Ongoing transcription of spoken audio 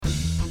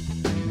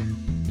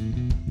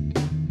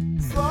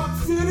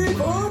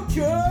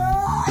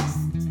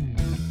Podcast.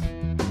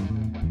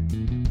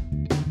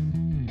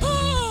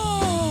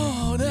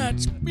 Oh,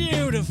 that's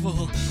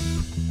beautiful.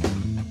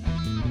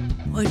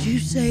 What'd you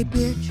say,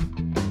 bitch?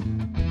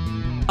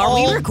 Are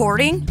we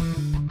recording?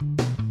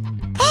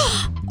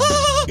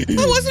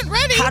 I wasn't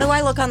ready. How do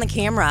I look on the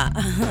camera?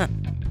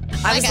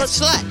 I got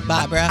slut,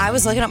 Barbara. I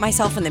was looking at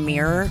myself in the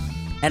mirror,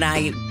 and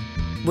I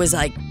was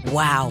like,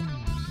 wow,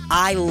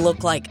 I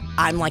look like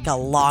I'm like a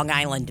Long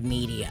Island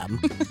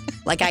medium.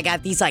 Like I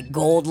got these like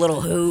gold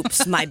little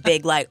hoops, my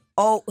big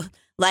oh,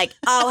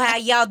 how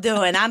y'all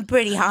doing? I'm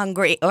pretty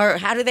hungry. Or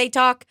how do they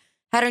talk?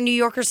 How do New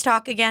Yorkers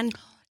talk again?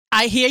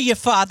 I hear your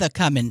father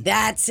coming.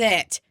 That's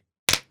it.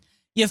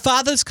 Your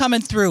father's coming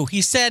through.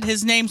 He said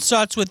his name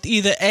starts with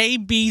either A,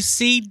 B,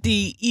 C,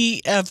 D, E,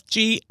 F,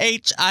 G,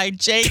 H, I,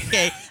 J,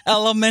 K,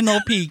 L, M, N, O,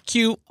 P,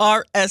 Q,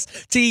 R,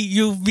 S, T,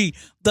 U, V,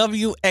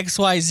 W, X,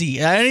 Y, Z.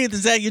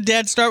 Does that your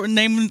dad start with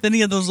naming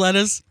any of those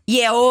letters?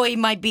 Yeah, or he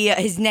might be.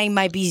 His name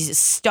might be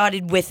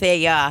started with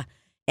an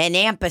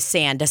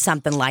ampersand or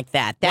something like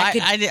that. I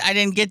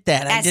didn't get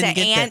that. I didn't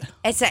get that.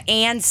 It's an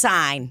and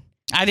sign.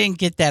 I didn't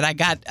get that. I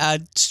got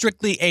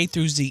strictly A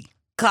through Z.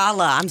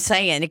 Kala, I'm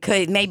saying it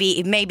could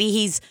maybe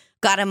he's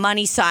got a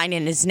money sign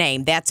in his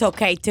name. That's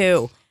okay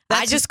too.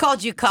 I just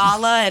called you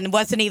Kala and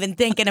wasn't even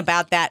thinking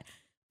about that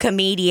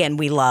comedian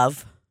we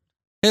love.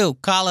 Who?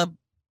 Kala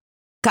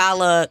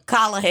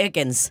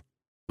Higgins.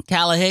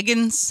 Kala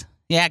Higgins?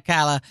 Yeah,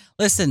 Kala.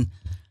 Listen,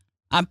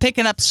 I'm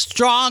picking up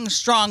strong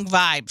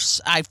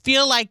vibes. I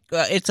feel like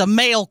it's a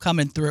male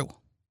coming through.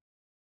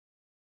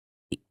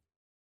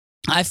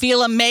 I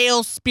feel a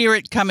male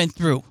spirit coming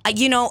through.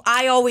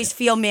 I always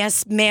feel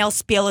male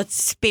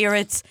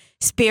spirits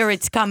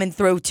coming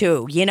through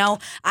too.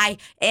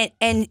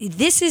 And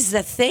this is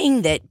the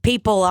thing that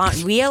people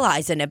aren't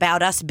realizing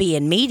about us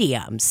being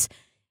mediums.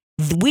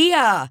 We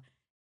are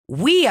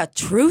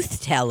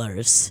truth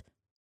tellers.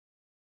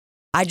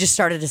 I just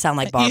started to sound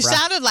like Barbara. You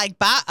sounded like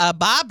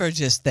Barbara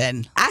just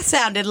then. I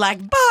sounded like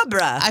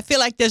Barbara. I feel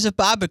like there's a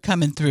Barbara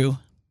coming through.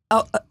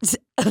 Oh,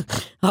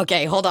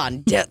 okay, hold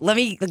on. Let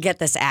me get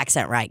this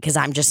accent right because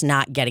I'm just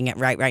not getting it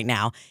right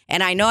now.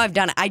 And I know I've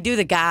done it. I do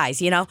the guys,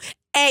 Hey,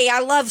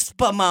 I love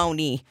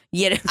Spumoni.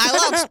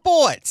 I love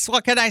sports.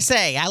 What can I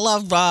say? I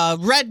love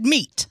red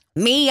meat.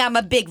 Me, I'm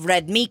a big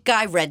red meat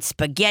guy, red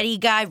spaghetti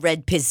guy,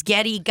 red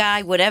pisgetti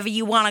guy, whatever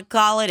you want to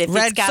call it. If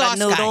red it's got a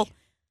noodle, guy.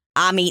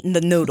 I'm eating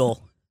the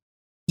noodle.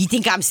 You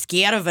think I'm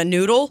scared of a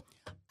noodle?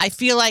 I'm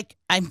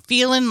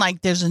feeling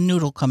like there's a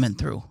noodle coming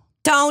through.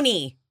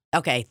 Tony.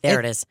 Okay, there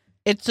it is.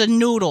 It's a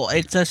noodle.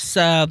 It's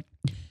a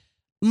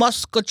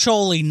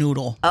muscatoli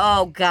noodle.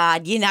 Oh,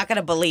 God, you're not going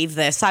to believe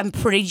this. I'm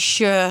pretty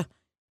sure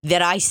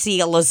that I see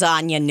a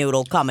lasagna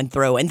noodle coming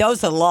through, and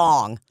those are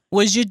long.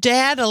 Was your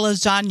dad a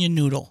lasagna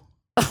noodle?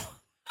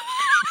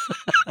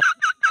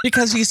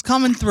 Because he's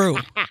coming through.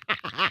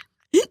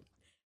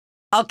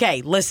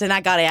 Okay, listen,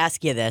 I got to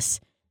ask you this.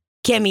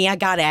 Kimmy, I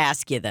got to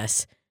ask you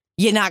this.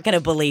 You're not going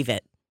to believe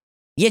it.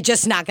 You're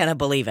just not going to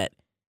believe it.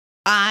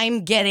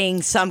 I'm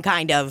getting some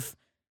kind of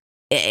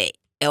a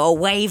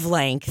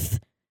wavelength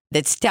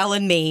that's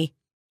telling me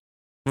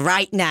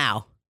right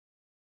now,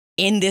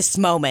 in this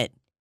moment,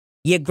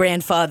 your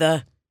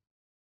grandfather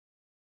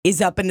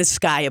is up in the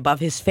sky above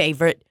his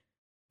favorite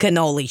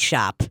cannoli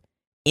shop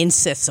in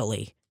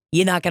Sicily.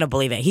 You're not going to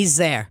believe it. He's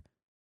there.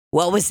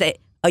 What was it?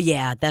 Oh,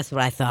 yeah, that's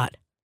what I thought.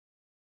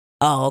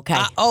 Oh, okay.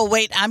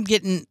 Wait, I'm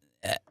getting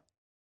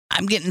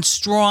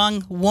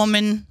strong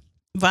woman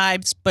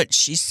vibes, but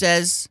she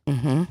says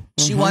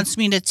she wants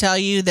me to tell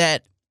you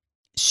that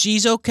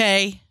she's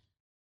okay.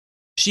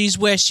 She's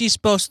where she's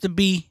supposed to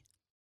be.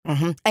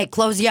 Mm-hmm. Hey,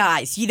 close your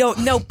eyes. You don't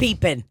know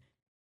peeping.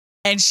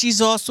 And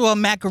she's also a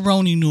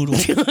macaroni noodle.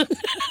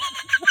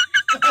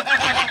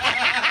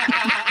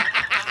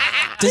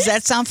 Does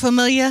that sound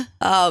familiar?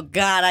 Oh,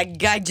 God, I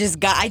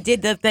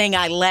did the thing.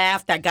 I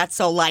laughed. I got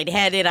so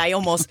lightheaded. I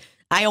almost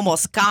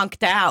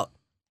conked out.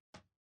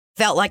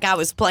 Felt like I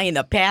was playing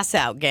the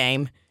pass-out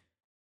game.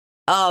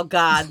 Oh,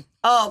 God.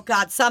 Oh,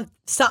 God,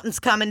 something's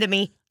coming to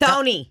me.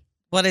 Tony.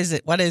 What is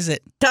it?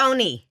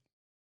 Tony.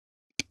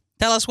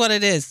 Tell us what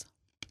it is.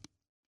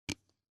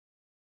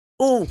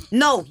 Oh,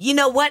 no, you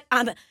know what?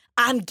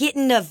 I'm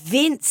getting a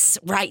Vince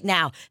right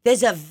now.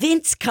 There's a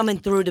Vince coming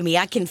through to me.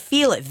 I can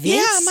feel it. Vince?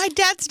 Yeah, my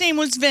dad's name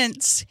was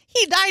Vince.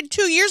 He died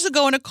 2 years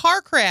ago in a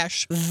car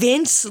crash.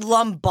 Vince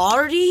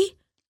Lombardi?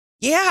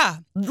 Yeah.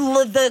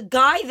 The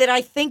guy that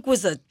I think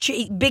was a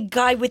big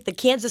guy with the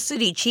Kansas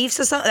City Chiefs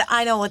or something.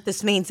 I know what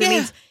this means.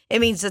 It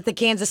means that the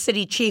Kansas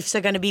City Chiefs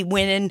are going to be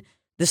winning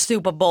the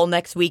Super Bowl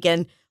next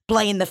weekend,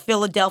 playing the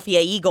Philadelphia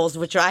Eagles,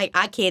 which I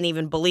can't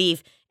even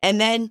believe. And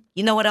then,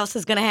 you know what else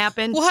is going to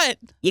happen? What?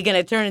 You're going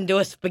to turn into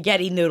a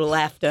spaghetti noodle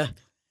after.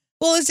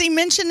 Well, is he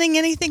mentioning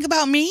anything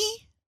about me?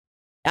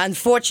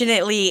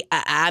 Unfortunately,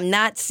 I'm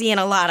not seeing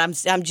a lot.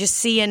 I'm just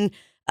seeing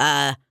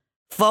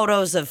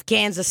photos of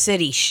Kansas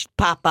City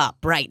pop up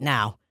right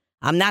now.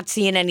 I'm not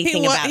seeing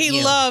anything about you.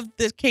 He loved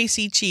the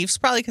KC Chiefs,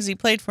 probably because he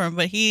played for him,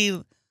 but he...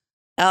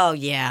 Oh,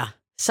 yeah.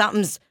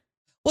 Something's...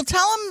 Well,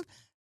 tell him...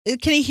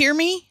 Can he hear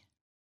me?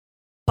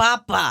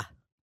 Papa.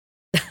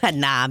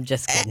 Nah, I'm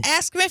just kidding.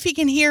 Ask him if he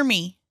can hear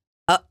me.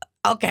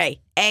 Okay.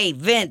 Hey,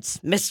 Vince,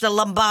 Mr.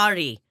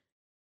 Lombardi.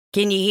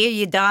 Can you hear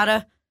your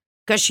daughter?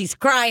 Because she's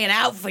crying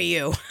out for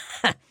you.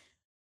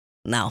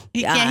 No.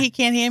 He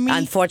can't hear me?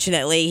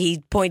 Unfortunately,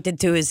 he pointed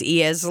to his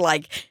ears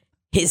like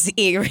his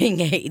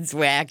hearing aids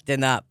were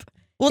acting up.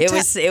 Well, it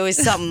was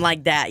something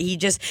like that. He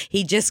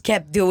just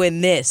kept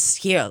doing this.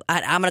 Here,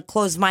 I'm gonna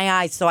close my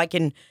eyes so I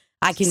can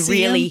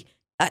See really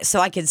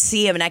so I can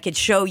see him and I can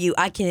show you.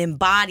 I can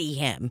embody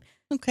him.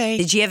 Okay.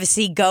 Did you ever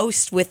see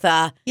Ghost with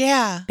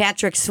Yeah.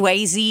 Patrick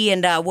Swayze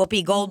and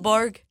Whoopi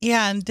Goldberg?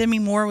 Yeah, and Demi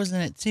Moore was in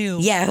it too.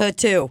 Yeah, her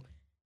too.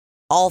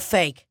 All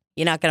fake.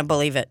 You're not gonna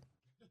believe it.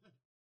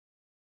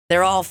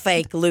 They're all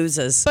fake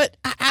losers. But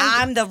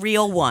I'm the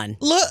real one.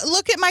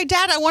 Look at my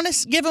dad. I want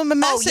to give him a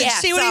message.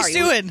 See what he's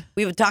doing.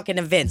 We were talking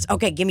to Vince.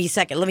 Okay, give me a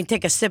second. Let me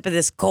take a sip of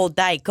this cold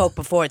Diet Coke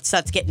before it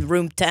starts getting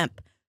room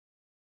temp.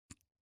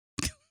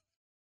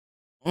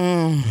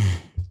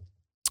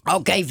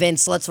 Okay,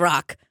 Vince, let's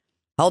rock.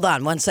 Hold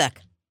on, one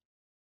sec.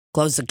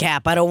 Close the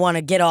cap. I don't want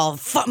to get all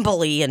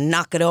fumbly and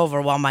knock it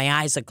over while my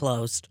eyes are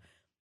closed.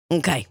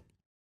 Okay,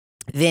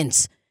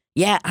 Vince.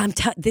 Yeah,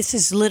 this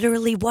is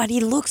literally what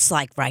he looks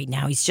like right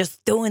now. He's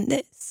just doing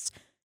this.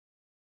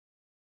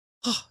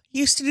 Oh, he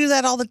used to do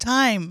that all the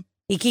time.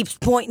 He keeps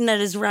pointing at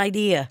his right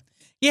ear.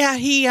 Yeah,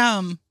 he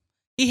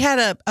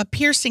had a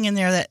piercing in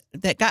there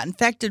that got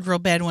infected real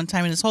bad one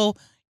time, and his whole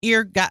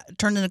ear got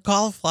turned into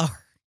cauliflower.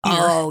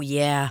 Oh,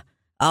 yeah.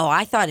 Oh,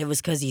 I thought it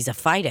was because he's a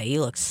fighter. He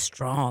looks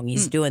strong.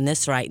 He's doing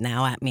this right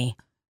now at me.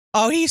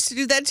 Oh, he used to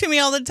do that to me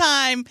all the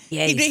time.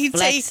 Yeah, he's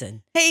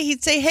flexing.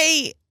 He'd say,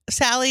 hey,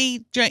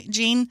 Sally,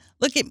 Jean,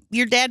 look at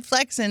your dad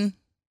flexing.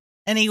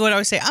 And he would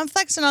always say, I'm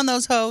flexing on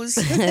those hoes.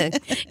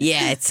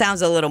 Yeah, it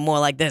sounds a little more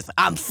like this.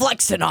 I'm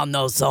flexing on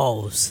those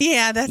hoes.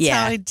 Yeah, that's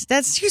how you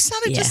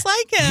sounded just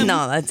like him.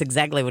 No, that's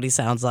exactly what he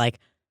sounds like.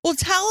 Well,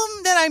 tell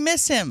him that I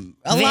miss him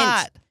a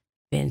lot.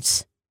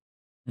 Vince,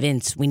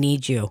 we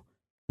need you.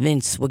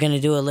 Vince, we're going to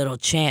do a little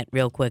chant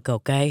real quick,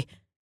 okay?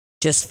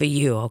 Just for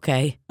you,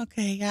 okay?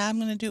 Okay, yeah, I'm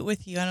going to do it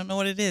with you. I don't know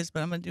what it is,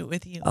 but I'm going to do it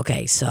with you.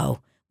 Okay, so,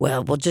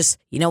 well, we'll just,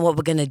 you know what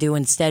we're going to do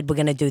instead? We're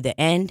going to do the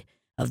end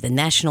of the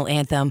national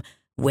anthem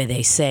where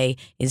they say,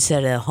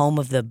 instead of home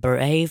of the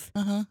brave,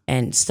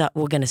 and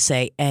we're going to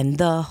say, and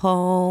the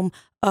home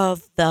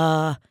of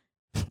the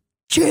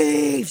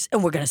Chiefs.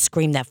 And we're going to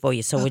scream that for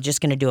you. So we're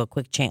just going to do a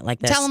quick chant like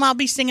this. Tell him I'll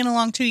be singing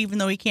along too, even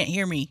though he can't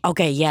hear me.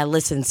 Okay, yeah,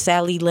 listen,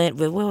 Sally Lynn,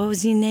 what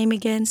was your name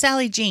again?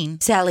 Sally Jean.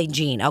 Sally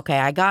Jean. Okay,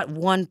 I got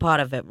one part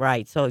of it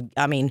right. So,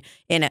 I mean,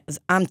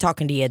 I'm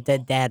talking to your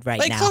dead dad right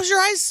now. Close your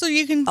eyes so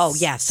you can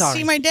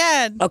see my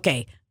dad.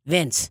 Okay,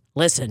 Vince,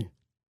 listen.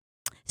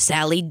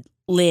 Sally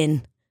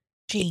Lynn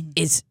Jean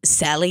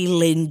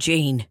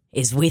Jean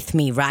is with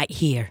me right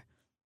here.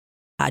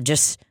 I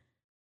just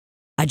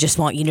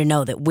want you to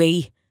know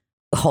that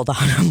hold on,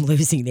 I'm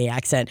losing the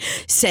accent.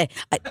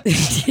 Losing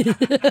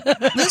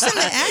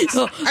the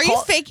accent? Are you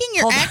faking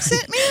your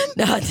accent,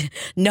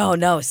 man?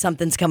 No,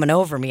 something's coming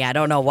over me. I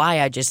don't know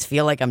why. I just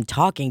feel like I'm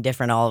talking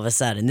different all of a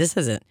sudden. This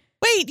isn't.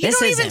 Wait, you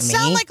don't even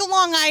sound like a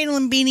Long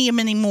Island beanie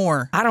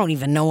anymore. I don't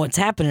even know what's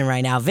happening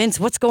right now. Vince,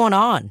 what's going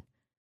on?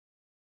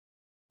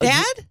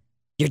 Dad?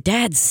 Your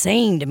dad's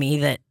saying to me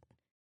that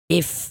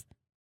if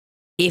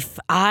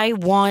I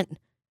want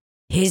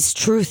his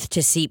truth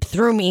to seep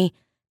through me,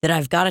 that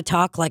I've got to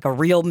talk like a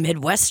real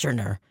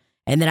Midwesterner,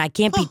 and that I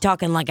can't be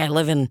talking like I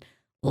live in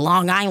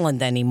Long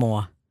Island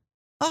anymore.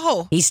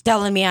 Oh. He's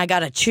telling me I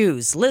got to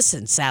choose.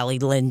 Listen, Sally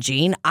Lynn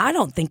Jean, I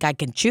don't think I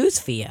can choose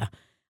for you.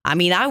 I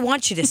mean, I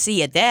want you to see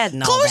your dad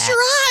and all Close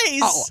that.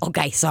 your eyes. Oh,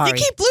 okay, sorry. You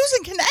keep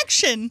losing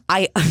connection.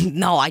 I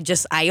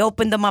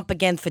opened them up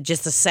again for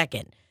just a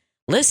second.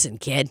 Listen,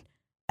 kid,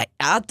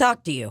 I'll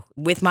talk to you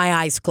with my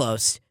eyes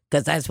closed,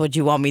 because that's what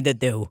you want me to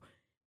do.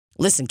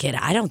 Listen, kid,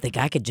 I don't think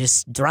I could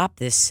just drop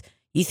this.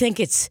 You think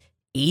it's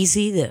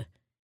easy to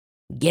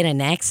get an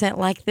accent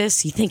like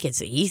this? You think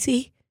it's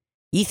easy?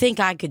 You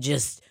think I could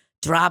just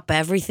drop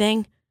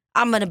everything?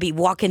 I'm going to be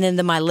walking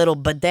into my little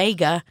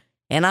bodega,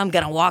 and I'm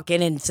going to walk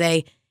in and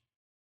say,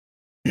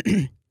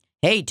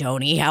 hey,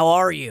 Tony, how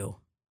are you?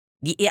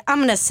 I'm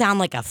going to sound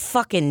like a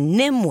fucking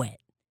nimwit.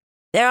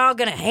 They're all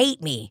going to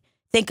hate me.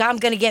 Think I'm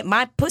going to get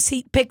my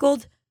pussy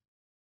pickled?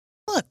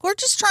 Look, we're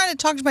just trying to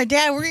talk to my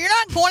dad. You're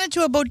not going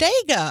into a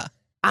bodega.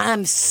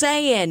 I'm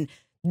saying...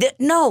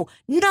 No.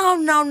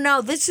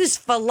 This is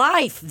for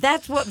life.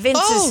 That's what Vince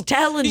is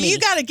telling me. You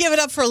got to give it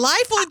up for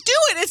life. Well, do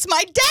it. It's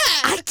my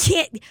dad. I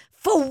can't.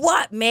 For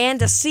what, man?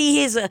 To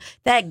see his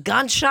that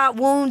gunshot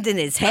wound in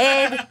his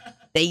head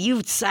that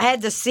you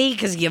had to see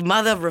because your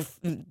mother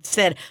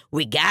said,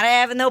 we got to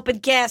have an open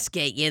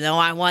casket. You know,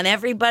 I want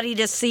everybody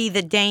to see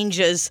the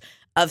dangers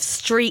of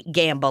street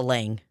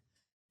gambling.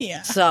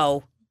 Yeah.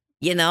 So...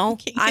 You know,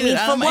 I mean,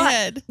 for what?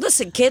 Head.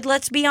 Listen, kid,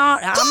 let's be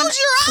honest. Close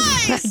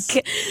your eyes.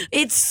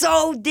 It's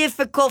so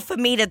difficult for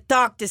me to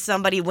talk to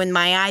somebody when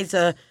my eyes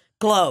are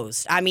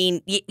closed. I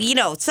mean, you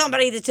know,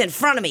 somebody that's in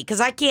front of me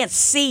because I can't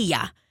see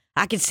ya.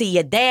 I can see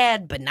your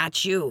dad, but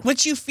not you.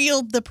 But you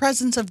feel the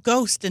presence of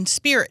ghosts and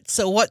spirits.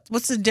 So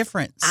what's the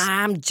difference?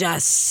 I'm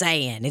just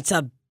saying, it's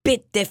a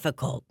bit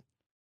difficult.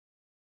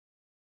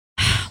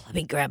 Let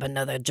me grab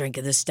another drink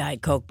of this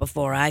Diet Coke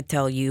before I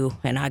tell you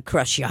and I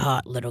crush your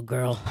heart, little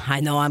girl.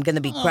 I know I'm going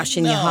to be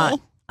crushing your heart.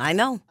 I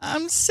know.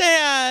 I'm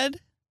sad.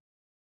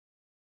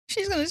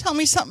 She's going to tell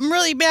me something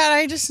really bad.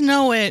 I just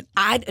know it.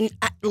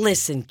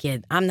 Listen,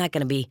 kid, I'm not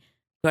going to be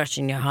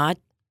crushing your heart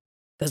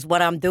because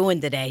what I'm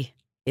doing today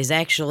is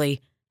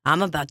actually,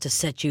 I'm about to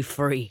set you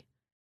free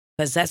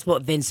because that's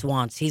what Vince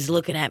wants. He's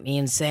looking at me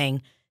and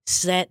saying,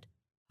 set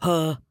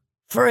her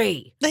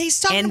free. He's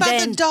talking about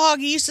the dog.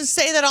 He used to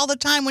say that all the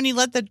time when he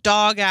let the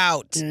dog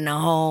out.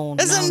 No,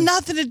 This has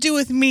nothing to do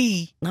with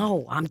me.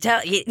 No, I'm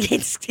telling you,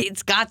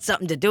 it's got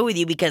something to do with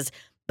you because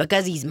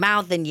he's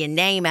mouthing your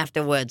name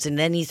afterwards, and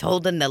then he's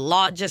holding the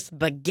largest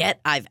baguette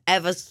I've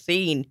ever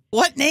seen.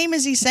 What name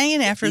is he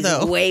saying after, He's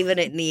though? waving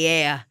it in the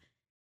air.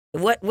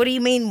 What do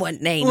you mean,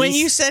 what name? When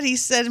you said he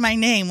said my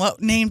name,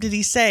 what name did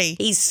he say?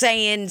 He's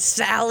saying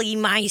Sally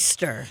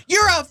Meister.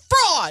 You're a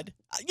fraud.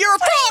 You're a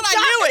fraud. I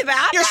knew it.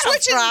 About? You're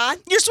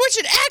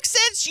switching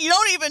accents. You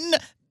don't even.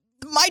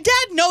 My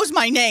dad knows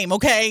my name.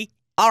 Okay.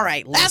 All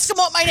right. Ask him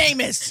what my name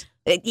is.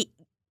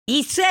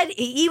 He said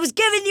he was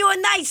giving you a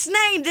nice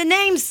name. The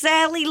name's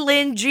Sally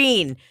Lynn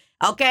Jean.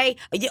 Okay.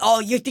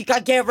 Oh, you think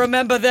I can't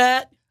remember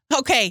that?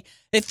 Okay.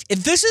 If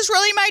this is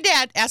really my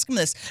dad, ask him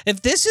this.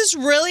 If this is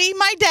really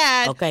my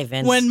dad, okay,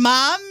 Vince. When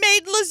Mom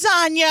made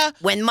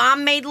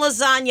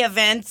lasagna,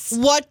 Vince,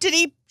 what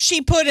did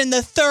she put in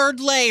the third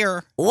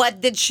layer? What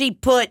did she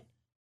put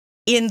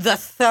in the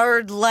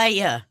third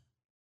layer?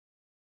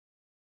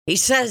 He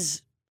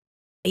says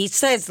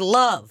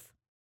love.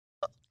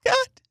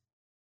 God,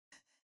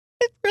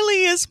 it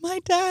really is my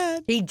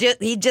dad. He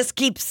just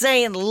keeps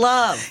saying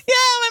love. Yeah,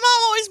 my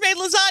mom always made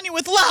lasagna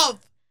with love.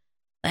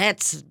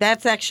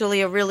 That's actually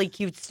a really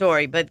cute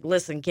story. But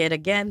listen, kid,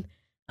 again,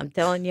 I'm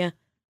telling you,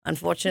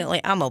 unfortunately,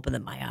 I'm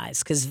opening my eyes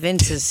because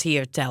Vince is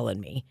here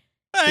telling me.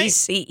 Right.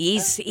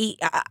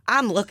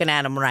 I'm looking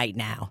at him right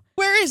now.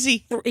 Where is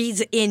he? He's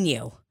in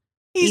you.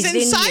 He's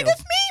inside of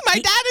me? My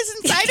dad is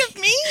inside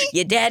of me?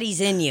 Your daddy's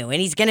in you,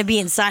 and he's going to be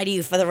inside of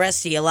you for the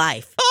rest of your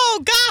life.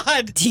 Oh,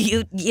 God. Do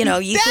you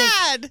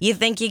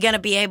think you're going to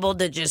be able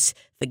to just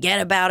forget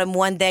about him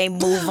one day,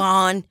 move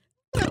on?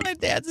 My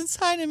dad's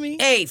inside of me.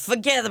 Hey,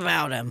 forget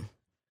about him.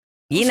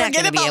 You're not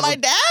going to be able. Forget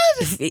about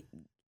my dad?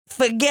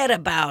 Forget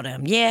about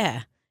him,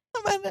 yeah.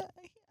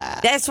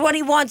 That's what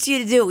he wants you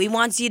to do. He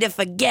wants you to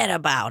forget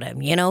about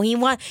him. You know,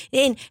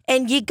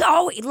 and you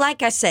go,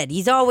 like I said,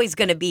 he's always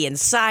going to be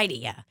inside of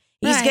you.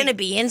 He's going to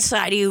be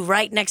inside of you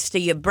right next to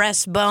your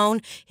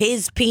breastbone.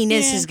 His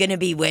penis is going to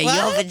be where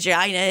your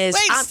vagina is.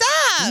 Wait,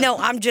 stop. No,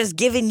 I'm just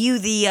giving you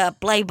the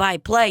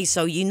play-by-play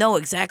so you know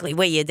exactly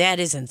where your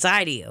dad is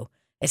inside of you.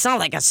 It's not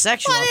like a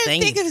sexual thing. I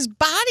didn't think his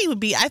body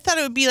would be. I thought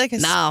it would be like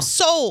a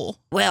soul.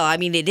 Well, I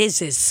mean, it is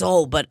his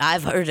soul, but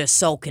I've heard a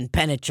soul can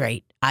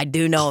penetrate. I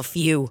do know a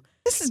few.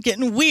 This is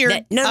getting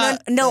weird.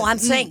 No, I'm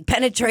saying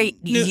penetrate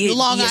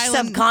your Island,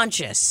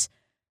 subconscious.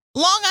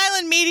 Long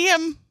Island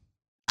medium.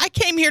 I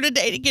came here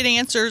today to get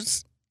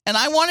answers, and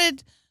I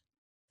wanted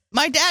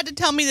my dad to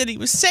tell me that he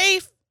was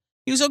safe,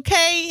 he was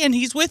okay, and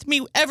he's with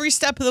me every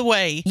step of the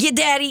way. Your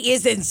daddy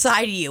is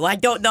inside of you. I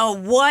don't know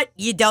what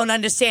you don't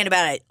understand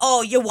about it.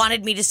 Oh, you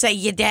wanted me to say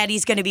your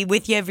daddy's going to be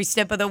with you every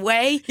step of the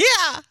way?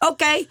 Yeah.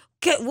 Okay.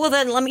 Well,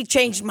 then let me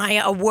change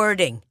my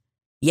wording.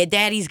 Your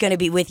daddy's going to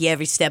be with you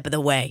every step of the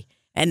way.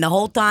 And the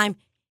whole time,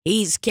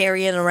 he's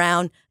carrying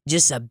around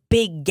just a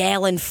big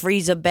gallon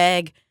freezer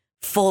bag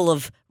full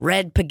of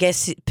red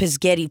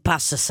spaghetti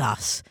pasta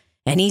sauce.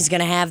 And he's going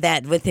to have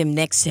that with him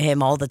next to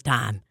him all the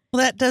time.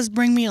 Well, that does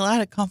bring me a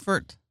lot of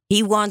comfort.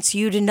 He wants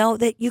you to know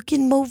that you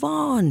can move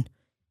on.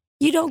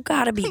 You don't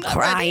got to be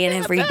crying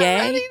every day.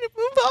 I'm ready to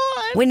move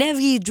on. Whenever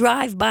you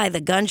drive by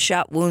the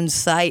gunshot wound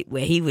site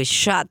where he was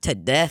shot to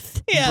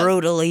death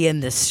brutally in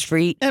the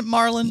street. At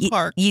Marlin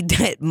Park.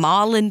 At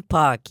Marlin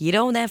Park. You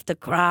don't have to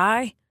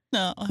cry.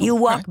 No. You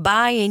walk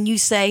by and you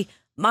say,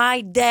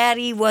 my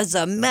daddy was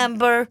a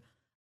member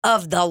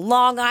of the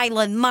Long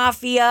Island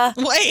Mafia.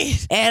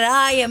 Wait. And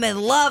I am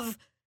in love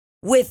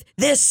with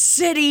this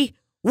city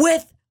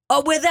with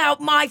or without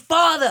my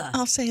father.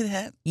 I'll say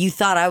that. You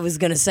thought I was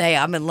going to say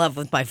I'm in love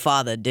with my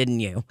father,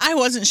 didn't you? I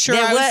wasn't sure.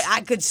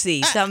 I could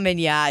see something in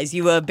your eyes.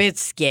 You were a bit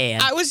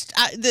scared.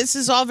 This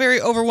is all very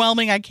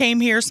overwhelming. I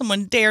came here.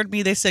 Someone dared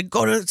me. They said,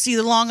 go to see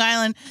the Long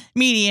Island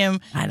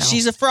medium. I know.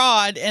 She's a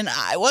fraud. And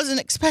I wasn't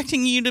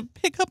expecting you to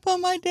pick up on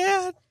my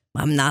dad.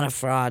 I'm not a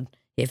fraud.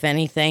 If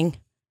anything,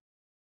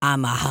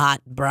 I'm a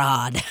hot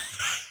broad.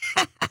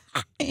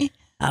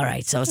 All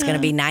right, so it's going to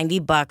be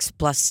 $90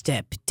 plus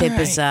tip. Tip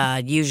is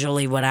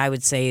usually what I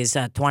would say is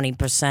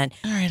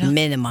 20%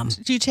 minimum.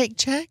 Do you take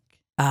check?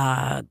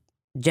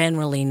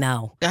 Generally,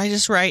 no. I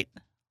just write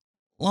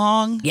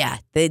Long. Yeah,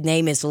 the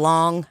name is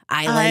Long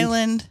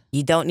Island.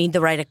 You don't need to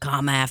write a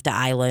comma after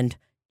island.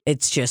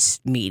 It's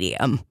just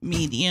medium.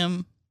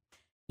 Medium.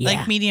 Yeah.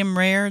 Like medium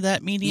rare,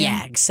 that medium?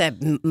 Yeah,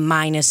 except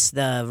minus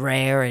the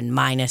rare and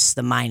minus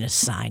the minus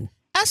sign.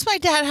 Ask my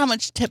dad how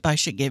much tip I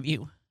should give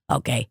you.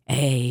 Okay.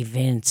 Hey,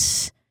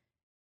 Vince.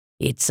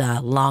 It's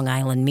Long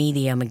Island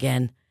medium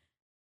again.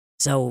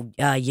 So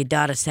your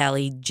daughter,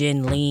 Sally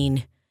Jin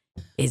Lean,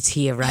 is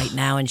here right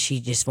now, and she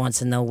just wants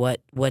to know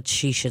what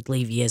she should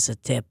leave you as a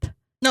tip.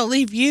 No,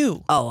 leave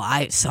you. Oh,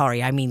 I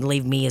mean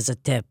leave me as a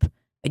tip.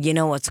 You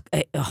know what's...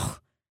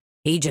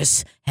 he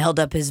just held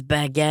up his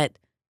baguette,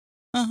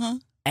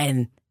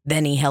 and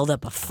then he held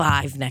up a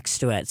 5 next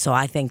to it. So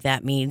I think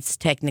that means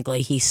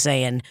technically he's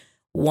saying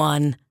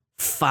 1,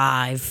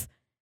 5,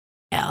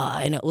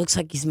 and it looks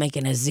like he's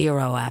making a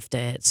 0 after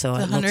it. So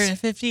it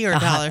 $150 or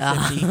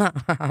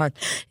 $1.50?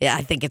 Yeah,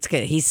 I think it's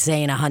good. He's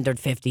saying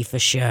 150 for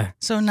sure.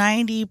 So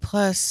 90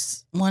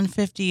 plus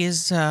 150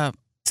 is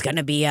It's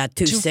gonna be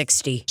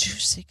 260.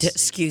 260.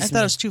 Excuse me. I thought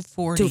it was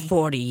 240.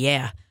 240.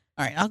 Yeah.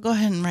 All right, I'll go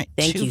ahead and write.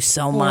 Thank you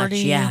so much.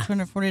 Yeah.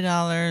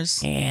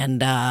 $240.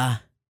 And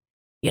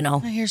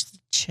Here's the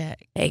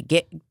check. hey,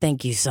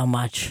 thank you so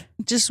much.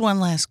 Just one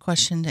last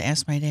question to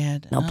ask my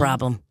dad. No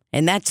problem.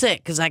 And that's it,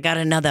 because I got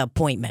another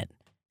appointment.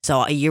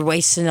 So you're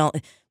wasting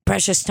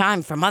precious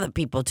time from other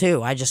people,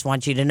 too. I just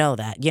want you to know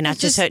that. You're not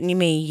just hurting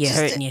me, you're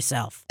hurting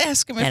yourself.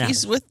 Ask him if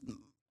he's with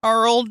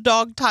our old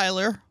dog,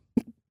 Tyler.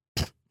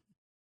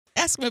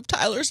 Ask him if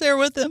Tyler's there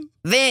with him.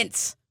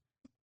 Vince,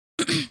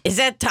 is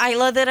that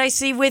Tyler that I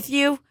see with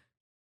you?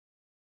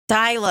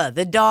 Tyler,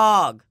 the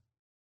dog.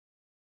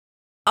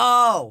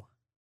 Oh.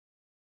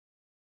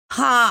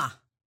 Huh.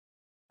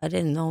 I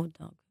didn't know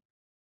dog.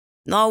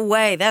 No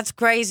way. That's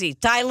crazy.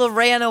 Tyler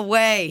ran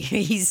away.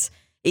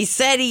 He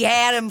said he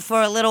had him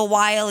for a little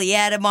while. He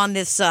had him on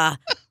this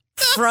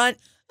front.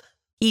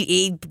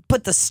 He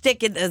put the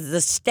stake in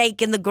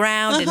the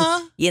ground,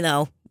 and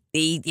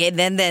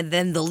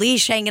then the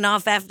leash hanging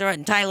off after it.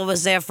 And Tyler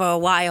was there for a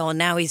while, and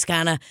now he's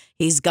gone.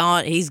 He's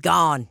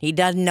gone. He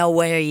doesn't know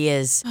where he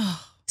is.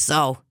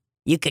 So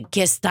you could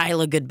kiss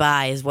Tyler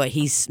goodbye, is what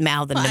he's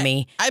mouthing to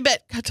me. I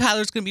bet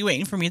Tyler's going to be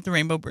waiting for me at the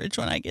Rainbow Bridge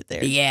when I get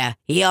there. Yeah.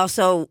 He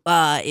also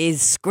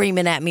is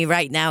screaming at me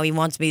right now. He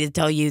wants me to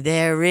tell you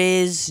there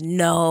is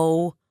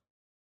no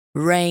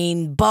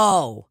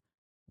rainbow.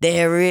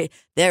 There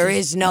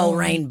is no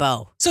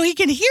rainbow. So he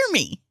can hear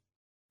me.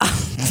 He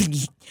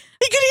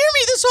could hear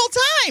me this whole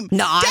time.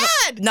 No,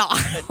 Dad!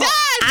 Dad!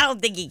 I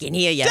don't think he can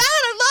hear you. Dad,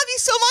 I love you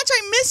so much.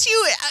 I miss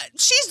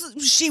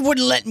you. She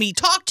wouldn't let me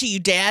talk to you,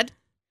 Dad.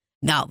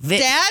 No,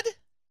 Dad?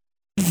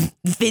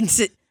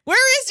 Vincent.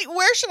 Where is he?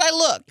 Where should I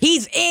look?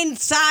 He's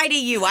inside of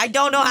you. I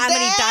don't know how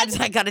many times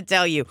I got to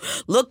tell you.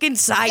 Look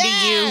inside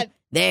of you.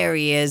 There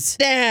he is.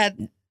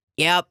 Dad.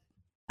 Yep.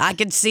 I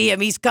can see him.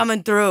 He's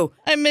coming through.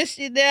 I miss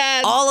you,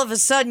 Dad. All of a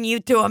sudden, you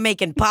two are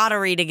making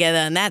pottery together,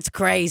 and that's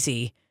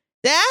crazy.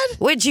 Dad?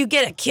 Where'd you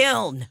get a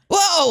kiln?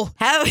 Whoa.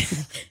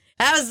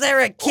 How's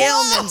there a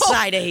kiln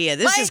inside of here?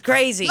 This is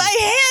crazy. My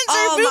hands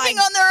are moving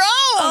on their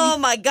own. Oh,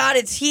 my God.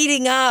 It's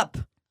heating up.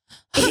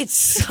 It's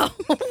so...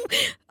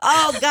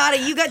 Oh, God.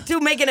 You got two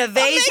making a vase?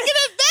 I'm making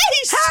a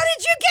vase. How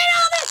did you get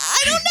all this?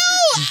 I don't know.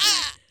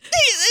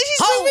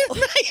 She's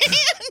moving my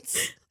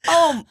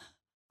hands.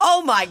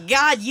 Oh, my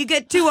God. You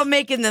get two are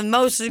making the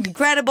most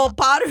incredible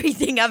pottery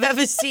thing I've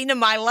ever seen in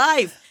my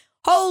life.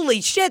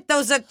 Holy shit,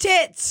 those are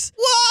tits.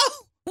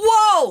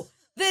 Whoa.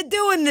 They're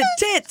doing the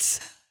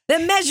tits.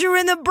 They're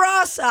measuring the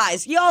bra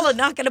size. Y'all are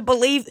not going to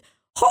believe...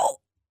 Oh.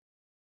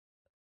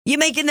 You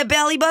making the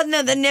belly button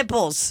or the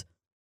nipples?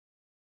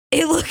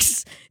 It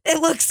looks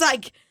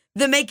like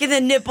they're making the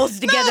nipples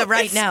together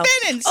right now.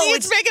 Spinning. See,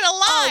 it's making a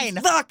line.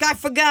 Oh, fuck, I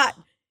forgot.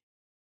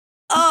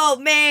 Oh,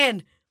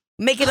 man.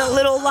 Making a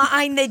little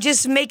line. They're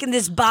just making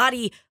this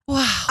body.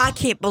 Wow. I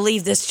can't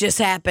believe this just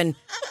happened.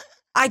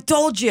 I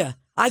told you.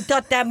 I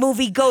thought that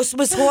movie Ghost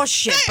was horse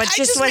shit, but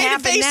just what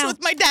happened now. I just made a face now.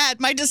 with my dad,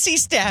 my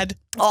deceased dad.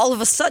 All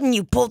of a sudden,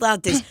 you pulled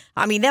out this.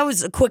 I mean, that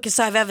was the quickest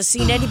I've ever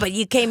seen anybody.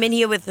 You came in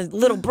here with a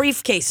little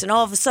briefcase, and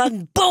all of a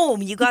sudden,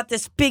 boom, you got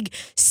this big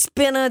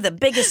spinner, the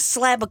biggest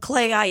slab of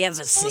clay I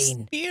ever seen.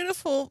 Most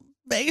beautiful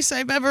vase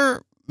I've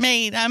ever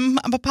made. I'm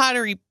a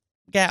pottery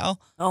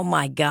gal. Oh,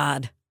 my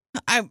God.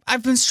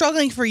 I've been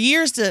struggling for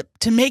years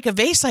to make a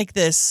vase like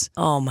this.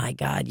 Oh, my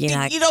God. You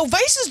know,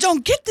 vases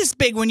don't get this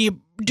big when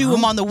you do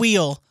them on the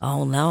wheel.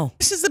 Oh, no.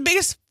 This is the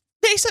biggest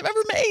vase I've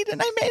ever made, and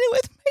I made it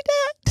with my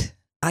dad.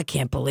 I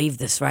can't believe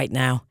this right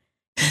now.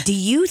 Do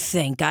you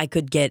think I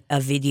could get a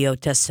video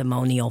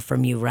testimonial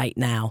from you right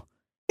now?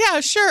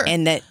 Yeah, sure.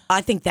 And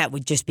I think that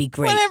would just be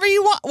great. Whatever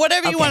you want.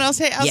 Whatever you want, I'll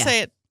say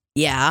it.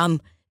 Yeah.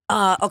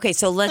 Okay,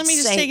 so let me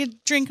just take a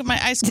drink of my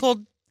ice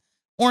cold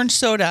orange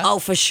soda. Oh,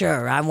 for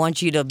sure. I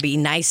want you to be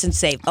nice and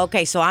safe.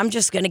 Okay, so I'm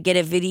just going to get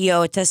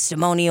a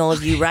testimonial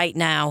of you right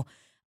now.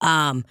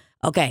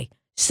 Okay,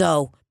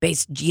 so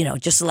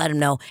just let them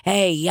know,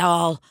 hey,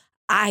 y'all,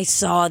 I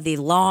saw the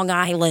Long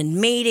Island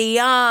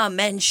medium,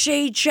 and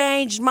she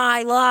changed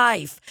my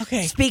life.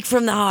 Okay. Speak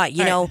from the heart,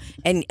 you know,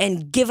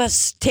 and give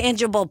us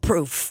tangible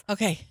proof.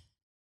 Okay.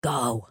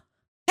 Go.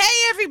 Hey,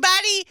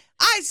 everybody,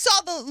 I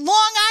saw the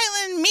Long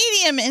Island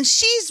medium, and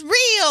she's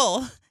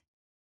real.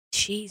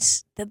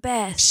 She's the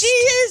best. She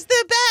is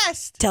the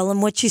best. Tell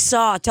him what you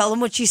saw. Tell him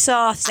what you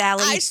saw,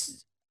 Sally.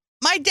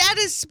 My dad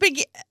is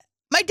spaghetti.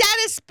 My dad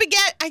is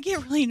spaghetti. I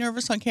get really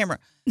nervous on camera.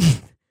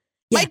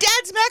 My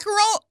dad's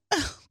macaroni.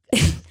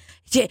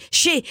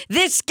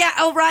 This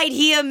guy right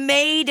here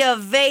made a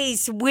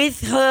vase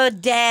with her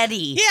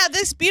daddy. Yeah,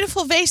 this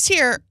beautiful vase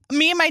here.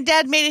 Me and my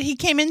dad made it. He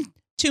came in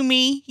to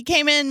me. He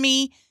came in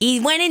me. He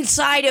went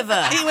inside of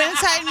her. He went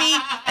inside me,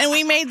 and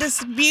we made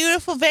this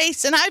beautiful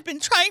vase. And I've been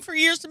trying for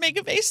years to make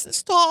a vase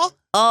this tall.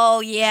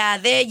 Oh, yeah.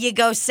 There you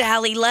go,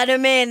 Sally. Let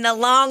him in. The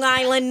Long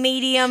Island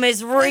medium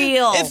is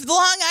real. If the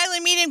Long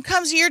Island medium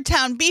comes to your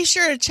town, be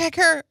sure to check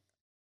her out.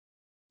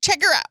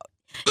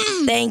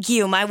 Thank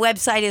you. My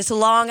website is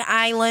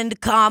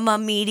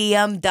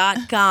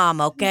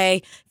longisland.medium.com,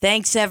 okay?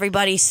 Thanks,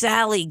 everybody.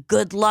 Sally,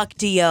 good luck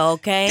to you,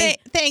 okay?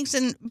 Thanks,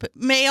 and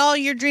may all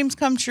your dreams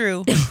come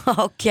true.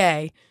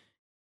 Okay.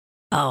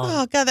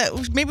 Oh, God,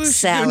 maybe we should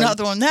Sally, do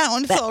another one. That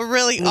one felt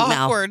really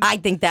awkward. No, I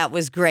think that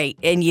was great.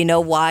 And you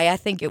know why I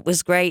think it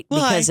was great? Why?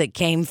 Because it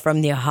came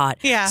from your heart.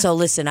 Yeah. So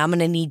listen, I'm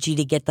going to need you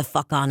to get the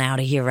fuck on out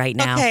of here right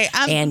now. Okay,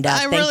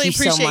 I really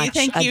appreciate so much you.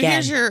 Thank you.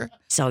 Again. Here's your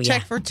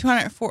check for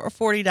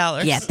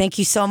 $240. Yeah, thank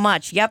you so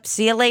much. Yep,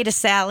 see you later,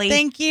 Sally.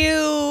 Thank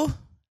you.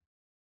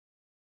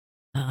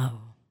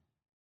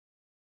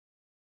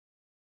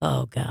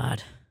 Oh,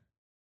 God.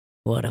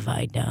 What have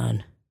I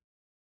done?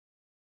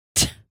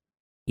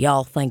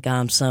 Y'all think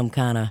I'm some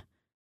kind of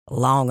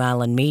Long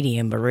Island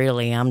medium, but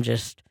really I'm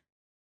just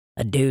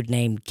a dude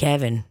named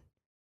Kevin.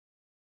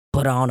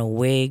 Put on a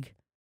wig,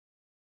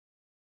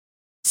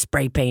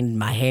 spray painted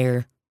my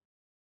hair,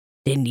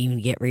 didn't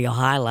even get real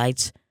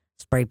highlights,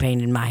 spray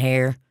painted my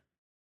hair,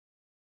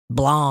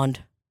 blonde,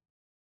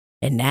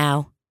 and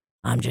now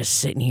I'm just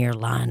sitting here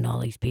lying to all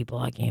these people.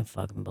 I can't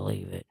fucking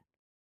believe it.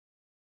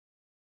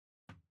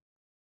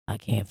 I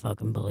can't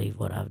fucking believe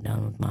what I've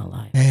done with my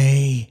life.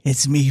 Hey,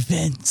 it's me,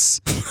 Vince.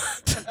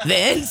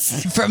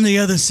 Vince? From the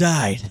other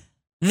side.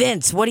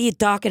 Vince, what are you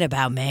talking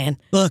about, man?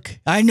 Look,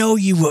 I know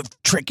you were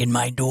tricking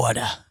my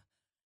daughter,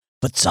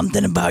 but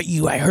something about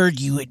you, I heard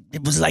you,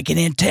 it was like an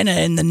antenna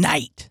in the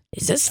night.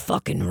 Is this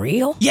fucking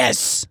real?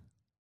 Yes.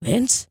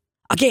 Vince?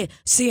 I can't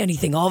see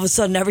anything. All of a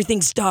sudden,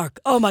 everything's dark.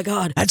 Oh, my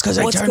God. That's because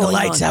I turned the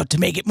lights out to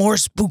make it more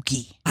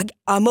spooky.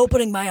 I'm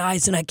opening my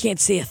eyes and I can't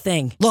see a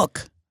thing.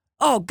 Look.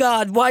 Oh,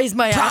 God, why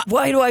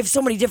do I have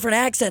so many different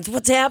accents?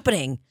 What's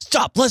happening?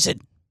 Stop, listen.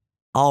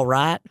 All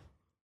right.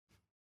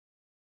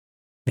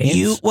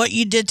 Vince? What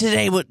you did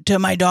today to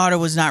my daughter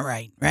was not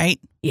right?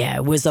 Yeah,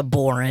 it was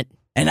abhorrent.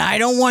 And I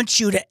don't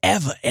want you to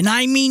ever, and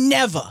I mean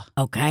never,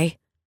 okay,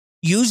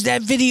 use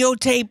that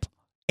videotape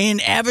in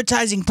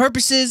advertising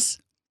purposes,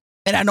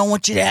 and I don't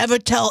want you to ever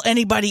tell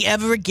anybody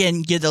ever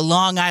again you're the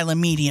Long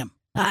Island medium.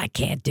 I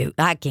can't do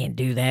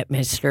that,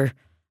 mister.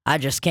 I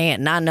just can't,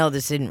 and I know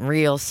this isn't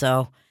real,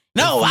 so...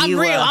 No, I'm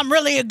real. I'm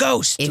really a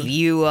ghost. If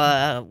you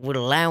would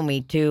allow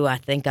me to, I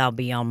think I'll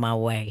be on my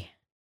way.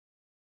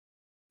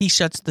 He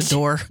shuts the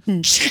door.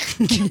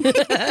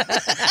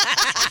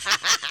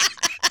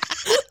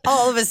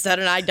 All of a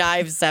sudden, I die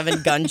of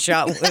 7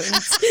 gunshot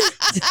wounds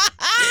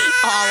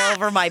all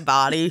over my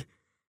body.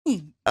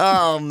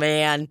 Oh,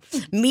 man.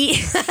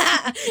 Me,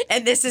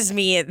 and this is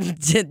me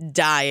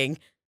dying.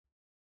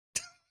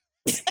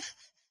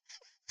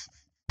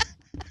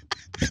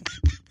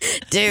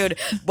 Dude,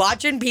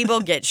 watching people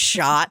get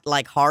shot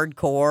like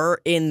hardcore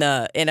in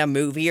a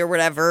movie or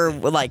whatever,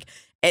 like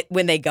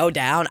when they go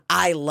down,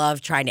 I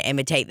love trying to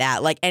imitate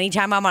that. Like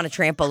anytime I'm on a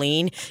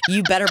trampoline,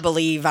 you better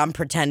believe I'm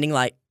pretending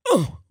like,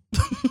 oh,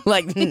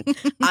 like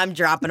I'm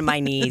dropping to my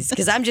knees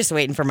because I'm just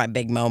waiting for my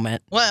big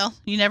moment. Well,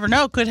 you never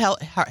know. Could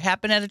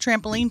happen at a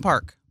trampoline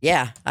park.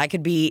 Yeah, I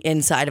could be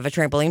inside of a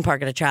trampoline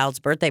park at a child's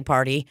birthday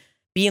party.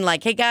 Being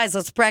like, hey guys,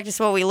 let's practice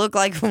what we look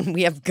like when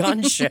we have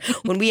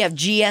when we have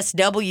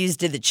GSWs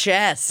to the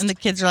chest. And the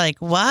kids are like,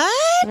 what?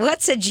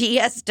 What's a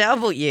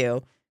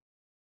GSW?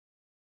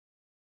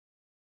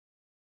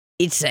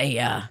 It's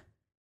a,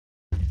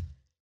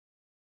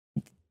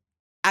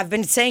 I've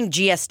been saying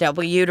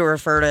GSW to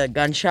refer to a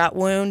gunshot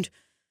wound.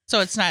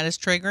 So it's not as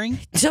triggering?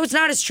 So it's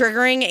not as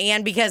triggering,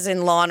 and because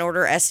in Law &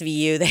 Order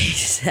SVU, they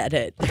said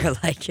it. They're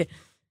like...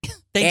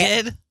 They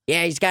did?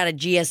 Yeah, he's got a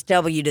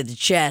GSW to the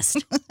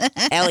chest.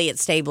 Elliot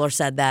Stabler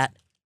said that.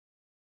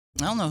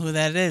 I don't know who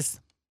that is.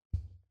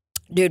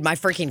 Dude, my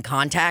freaking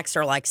contacts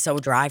are like so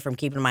dry from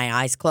keeping my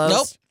eyes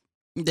closed.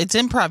 Nope. It's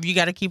improv. You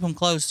got to keep them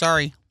closed.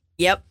 Sorry.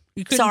 Yep.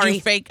 You couldn't do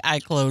fake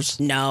eye close.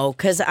 No,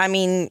 because, I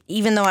mean,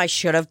 even though I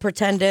should have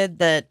pretended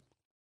that,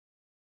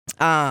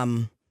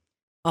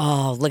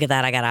 oh, look at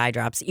that. I got eye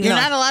drops. You're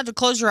not allowed to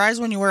close your eyes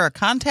when you wear a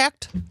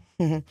contact?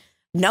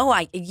 No,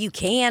 you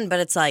can, but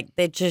it's like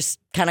they just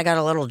kind of got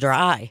a little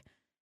dry,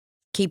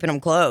 keeping them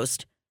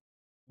closed.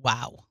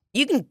 Wow.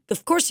 You can,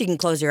 of course you can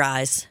close your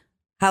eyes.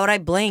 How would I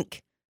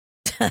blink?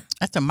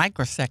 That's a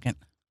microsecond.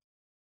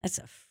 That's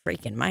a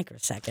freaking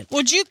microsecond.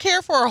 Would you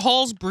care for a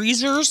Halls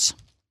Breezers?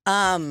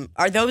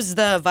 Are those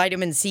the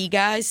vitamin C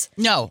guys?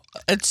 No,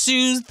 it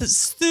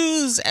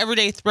soothes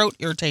everyday throat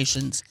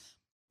irritations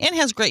and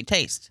has great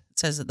taste. It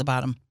says at the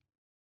bottom.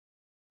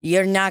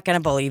 You're not going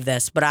to believe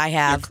this, but I You're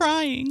have.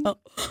 crying. Oh,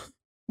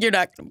 you're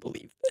not going to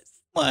believe this.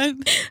 What?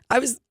 I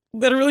was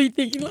literally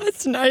thinking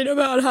last night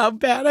about how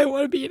bad I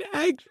want to be an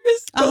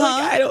actress. But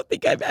I don't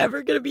think I'm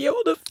ever going to be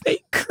able to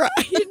fake cry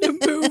in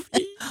a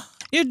movie.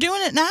 You're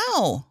doing it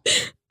now.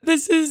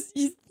 This is,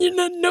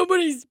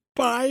 nobody's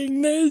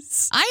buying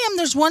this. I am.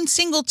 There's one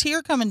single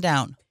tear coming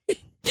down.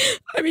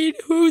 I mean,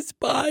 who's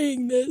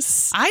buying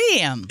this? I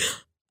am.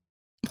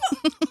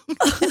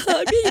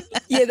 I mean,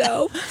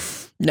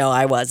 No,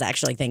 I was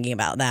actually thinking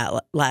about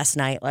that last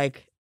night.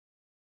 Like,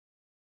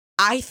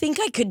 I think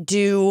I could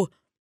do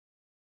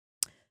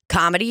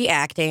comedy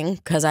acting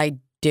because I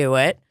do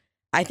it.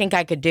 I think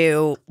I could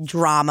do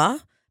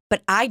drama,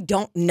 but I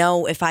don't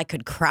know if I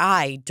could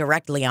cry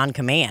directly on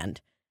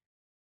command.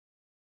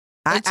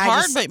 It's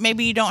hard, but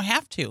maybe you don't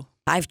have to.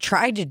 I've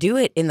tried to do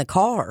it in the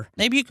car.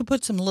 Maybe you could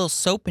put some little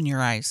soap in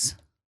your eyes.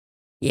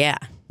 Yeah.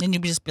 Then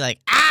you'd just be like,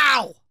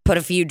 ow! Put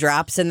a few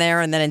drops in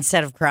there, and then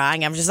instead of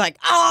crying, I'm just like,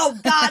 oh,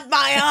 God,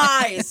 my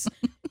eyes!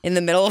 In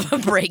the middle of a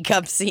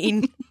breakup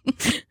scene.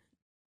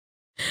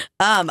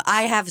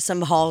 I have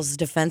some Hall's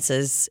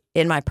Defenses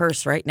in my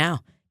purse right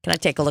now. Can I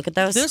take a look at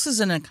those? This is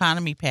an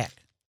economy pack.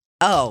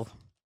 Oh.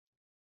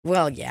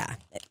 Well, yeah.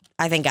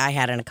 I think I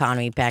had an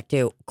economy pack,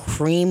 too.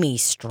 Creamy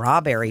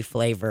strawberry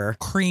flavor.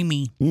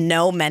 Creamy.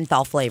 No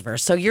menthol flavor.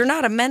 So you're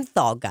not a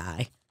menthol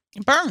guy.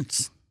 It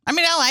burns. I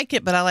mean, I like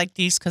it, but I like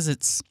these because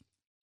it's...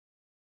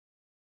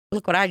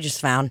 Look what I just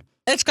found.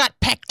 It's got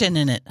pectin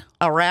in it.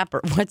 A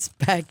wrapper. What's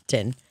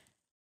pectin?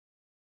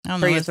 I don't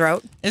For know. your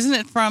throat? Isn't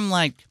it from,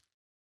 like...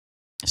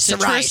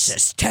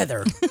 Psoriasis.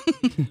 Tether.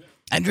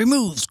 And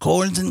removes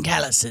corns and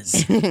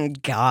calluses.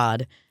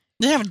 God.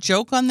 Does it have a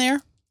joke on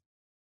there?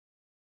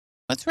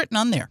 What's written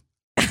on there?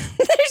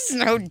 There's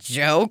no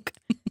joke.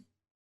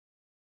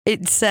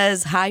 It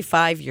says, high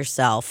five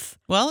yourself.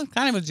 Well, it's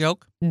kind of a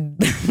joke.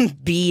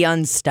 Be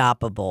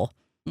unstoppable.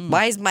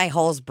 Why is my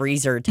Hall's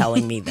Breezer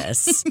telling me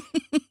this?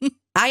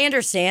 I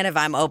understand if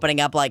I'm opening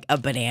up like a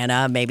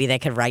banana, maybe they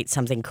could write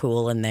something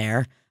cool in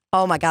there.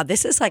 Oh my God,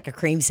 this is like a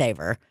cream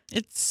saver.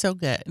 It's so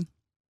good.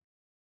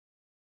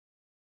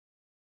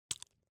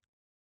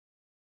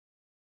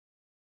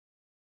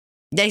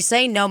 They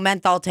say no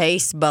menthol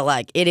taste, but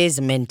like it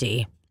is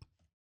minty.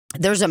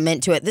 There's a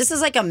mint to it. This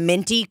is like a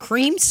minty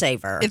cream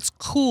saver. It's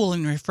cool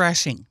and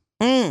refreshing.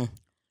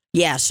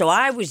 Yeah, so what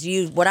I was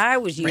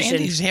using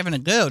Randy's having a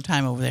good old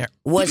time over there.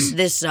 was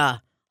this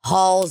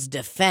Hall's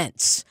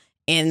Defense.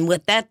 And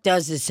what that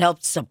does is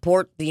help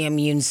support the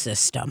immune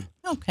system.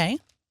 Okay.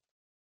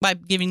 By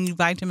giving you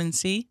vitamin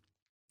C?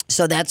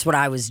 So that's what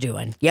I was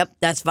doing. Yep,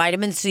 that's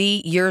vitamin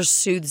C. Yours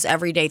soothes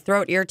everyday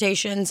throat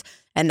irritations,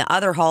 and the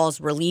other Halls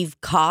relieve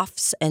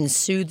coughs and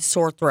soothe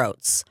sore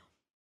throats.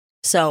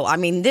 So, I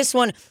mean, this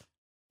one,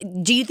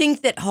 do you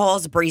think that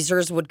Hall's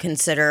Breezers would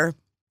consider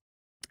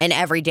an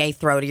everyday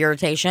throat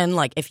irritation,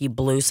 like if you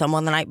blew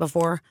someone the night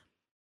before?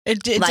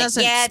 It like,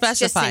 doesn't yeah, it's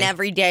specify. just an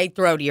everyday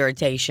throat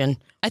irritation.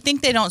 I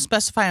think they don't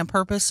specify on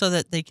purpose so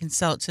that they can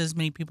sell it to as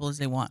many people as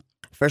they want.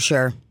 For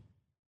sure.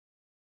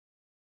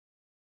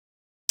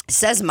 It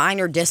says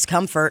minor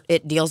discomfort.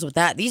 It deals with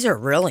that. These are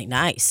really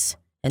nice.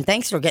 And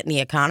thanks for getting the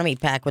economy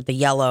pack with the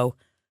yellow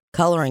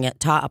coloring at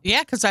top.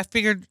 Yeah, because I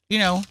figured,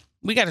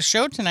 we got a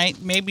show tonight.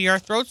 Maybe our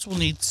throats will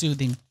need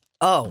soothing.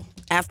 Oh,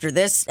 after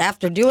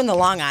doing the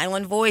Long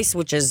Island voice,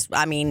 which is,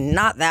 I mean,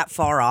 not that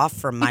far off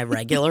from my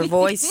regular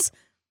voice,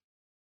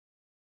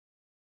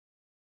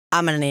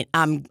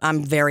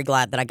 I'm very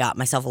glad that I got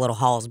myself a little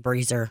Hall's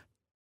Breezer.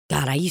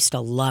 God, I used to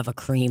love a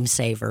cream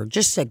saver.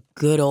 Just a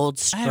good old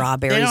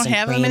strawberries and cream. They don't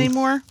have them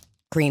anymore?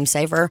 Cream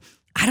saver.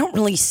 I don't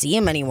really see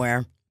them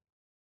anywhere.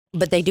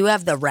 But they do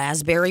have the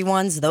raspberry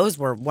ones. Those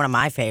were one of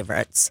my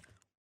favorites.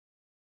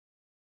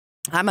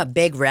 I'm a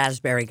big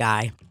raspberry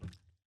guy.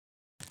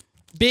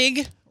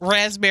 Big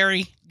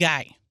raspberry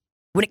guy.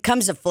 When it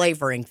comes to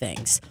flavoring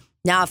things.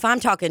 Now, if I'm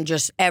talking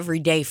just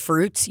everyday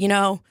fruits,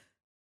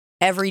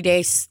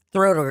 everyday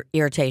throat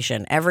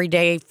irritation,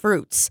 everyday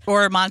fruits.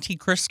 Or a Monte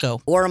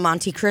Cristo.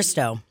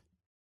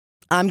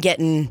 I'm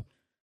getting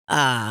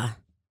a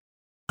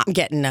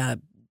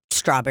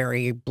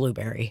strawberry,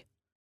 blueberry.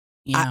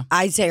 Yeah.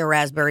 I'd say a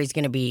raspberry is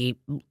going to be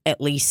at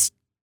least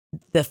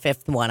the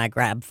fifth one I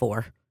grab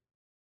for.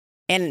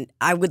 And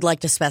I would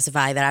like to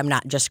specify that I'm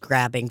not just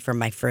grabbing from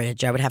my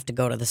fridge. I would have to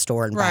go to the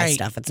store and buy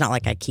stuff. It's not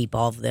like I keep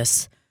all of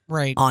this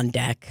on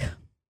deck.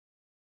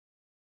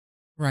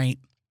 Right.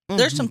 Mm-hmm.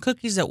 There's some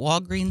cookies that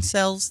Walgreens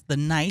sells, the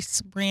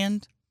Nice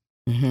brand.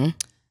 Mm-hmm.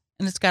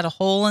 And it's got a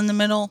hole in the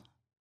middle.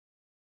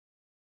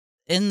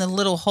 In the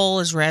little hole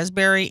is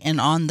raspberry,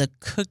 and on the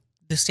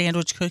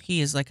sandwich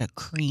cookie is like a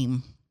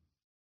cream.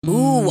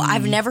 Ooh,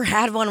 I've never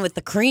had one with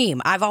the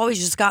cream. I've always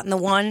just gotten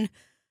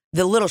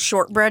the little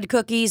shortbread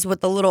cookies with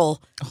the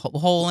little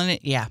hole in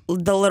it. Yeah.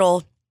 The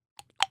little.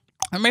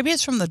 Or maybe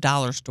it's from the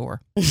dollar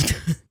store.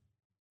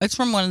 It's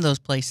from one of those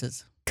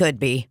places. Could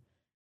be.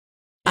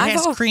 It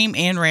has cream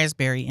and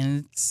raspberry,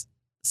 and it's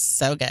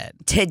so good.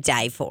 To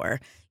die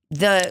for.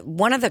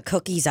 One of the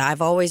cookies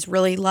I've always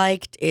really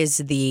liked is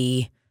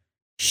the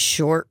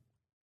short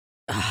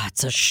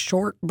it's a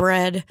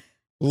shortbread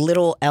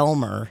Little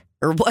Elmer.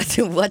 Or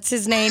what's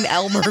his name?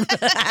 Elmer.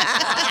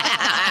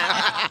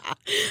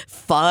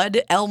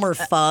 Fudd? Elmer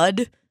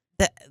Fudd?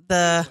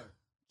 The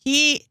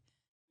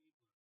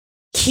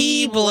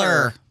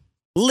Keebler.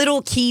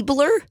 Little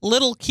Keebler?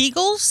 Little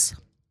Kegels?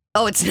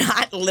 Oh, it's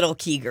not Little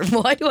Keeger.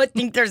 Why do I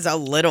think there's a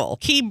little?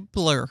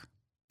 Keebler.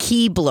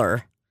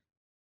 Keebler.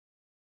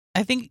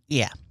 I think,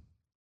 yeah.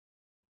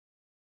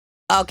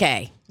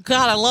 Okay.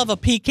 God, I love a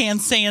pecan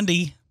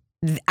sandy.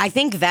 I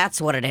think that's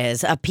what it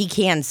is. A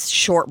pecan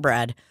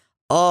shortbread.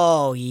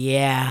 Oh,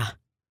 yeah.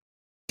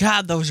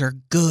 God, those are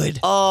good.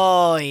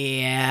 Oh,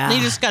 yeah. They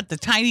just got the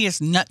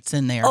tiniest nuts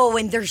in there. Oh,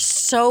 and they're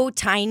so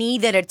tiny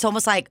that it's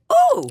almost like,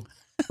 oh,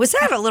 was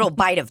that a little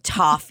bite of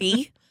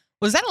toffee?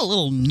 Was that a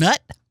little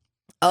nut?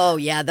 Oh,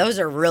 yeah, those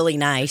are really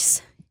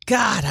nice.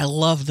 God, I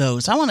love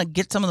those. I want to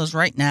get some of those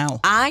right now.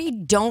 I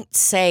don't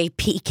say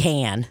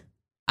pecan.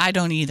 I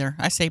don't either.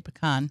 I say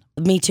pecan.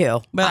 Me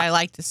too. But I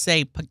like to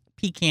say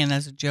pecan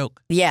as a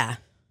joke. Yeah.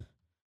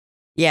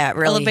 Yeah,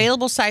 really. Well,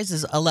 available size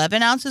is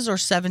 11 ounces or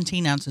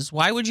 17 ounces.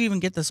 Why would you even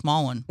get the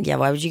small one? Yeah,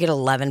 why would you get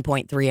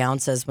 11.3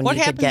 ounces when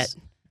you could get...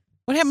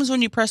 What happens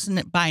when you press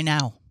it buy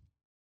now?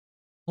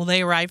 Will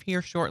they arrive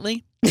here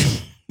shortly?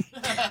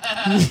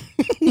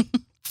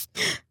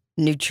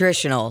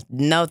 Nutritional.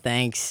 No,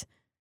 thanks.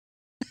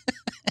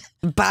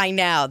 By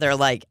now, they're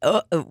like,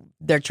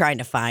 they're trying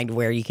to find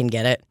where you can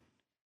get it.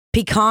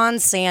 Pecan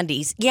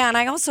sandies. Yeah, and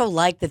I also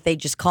like that they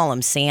just call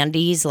them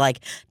sandies. Like,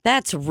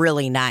 that's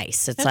really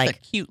nice. It's That's like a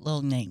cute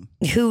little name.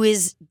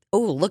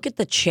 Look at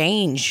the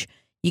change.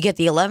 You get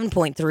the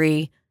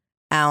 11.3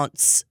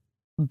 ounce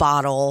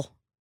bottle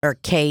or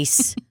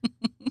case.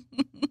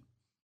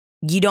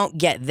 You don't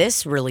get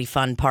this really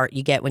fun part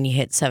you get when you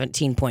hit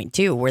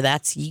 17.2, where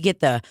you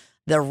get the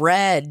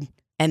red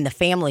and the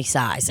family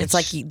size. It's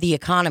like the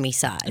economy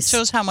size. It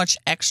shows how much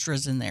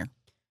extra's in there.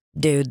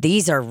 Dude,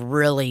 these are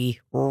really,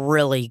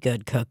 really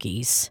good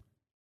cookies.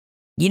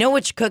 You know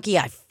which cookie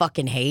I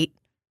fucking hate?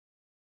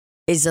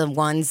 Is the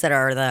ones that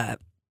are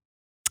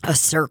a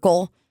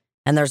circle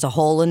and there's a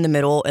hole in the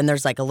middle and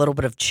there's like a little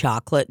bit of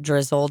chocolate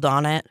drizzled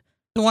on it.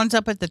 The ones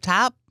up at the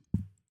top?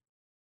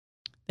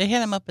 They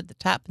had them up at the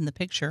top in the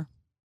picture.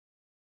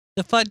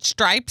 The fudge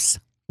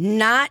stripes?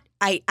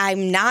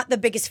 I'm not the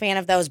biggest fan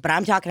of those, but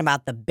I'm talking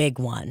about the big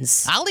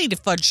ones. I'll eat a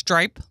fudge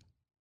stripe.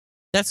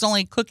 That's the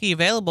only cookie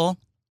available.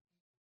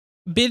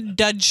 Big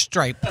Dudge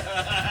stripe.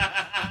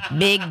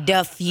 Big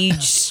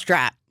Dufuge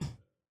strap.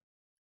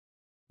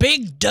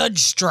 Big Dudge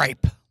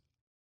stripe.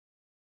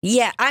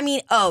 Yeah, I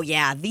mean,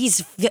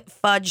 these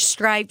fudge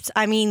stripes.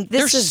 I mean,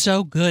 They're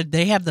so good.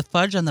 They have the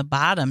fudge on the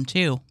bottom,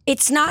 too.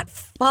 It's not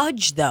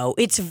fudge, though.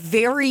 It's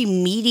very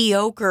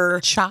mediocre,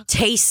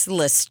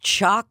 tasteless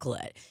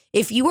chocolate.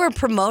 If you are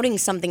promoting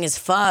something as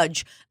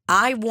fudge,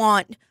 I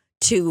want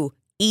to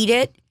eat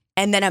it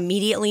and then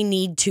immediately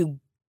need to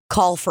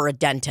call for a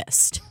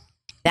dentist.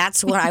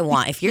 That's what I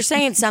want. If you're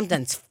saying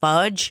something's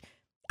fudge,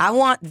 I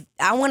want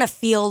to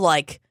feel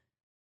like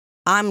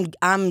I'm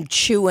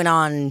chewing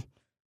on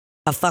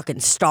a fucking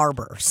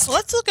Starburst.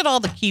 Let's look at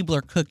all the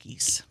Keebler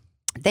cookies.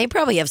 They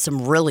probably have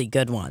some really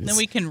good ones. Then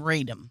we can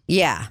rate them.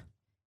 Yeah.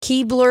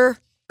 Keebler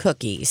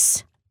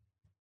cookies.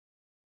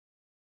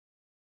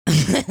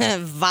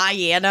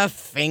 Vienna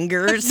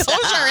fingers. Those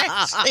are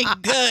actually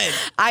good.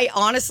 I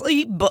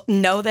honestly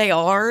know they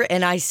are,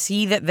 and I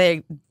see that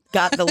they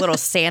got the little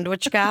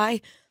sandwich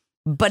guy,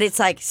 but it's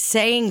like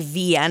saying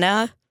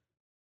Vienna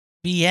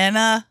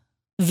fingers.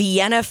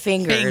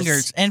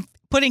 And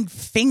putting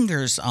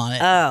fingers on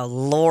it. Oh,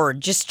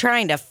 Lord. Just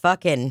trying to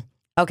fucking...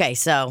 Okay,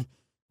 so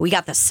we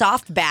got the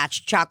soft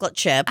batch chocolate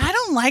chip. I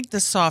don't like the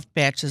soft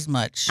batch as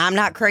much. I'm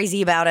not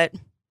crazy about it.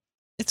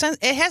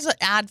 It has an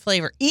odd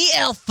flavor.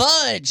 EL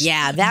Fudge.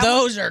 Yeah,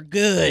 those are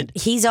good.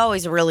 He's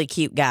always a really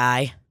cute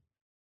guy.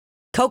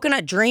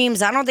 Coconut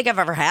Dreams. I don't think I've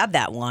ever had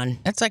that one.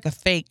 That's like a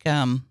fake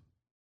Girl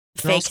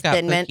Scout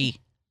Thin Mint.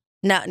 cookie.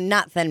 No,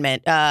 not Thin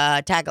Mint.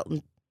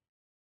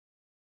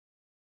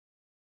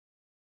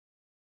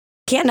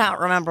 Cannot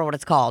remember what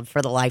it's called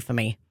for the life of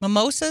me.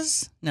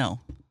 Mimosas? No.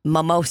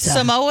 Mimosa.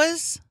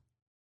 Samoas?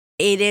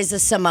 It is a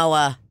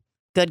Samoa.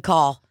 Good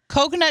call.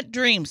 Coconut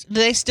Dreams. Do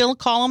they still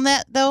call them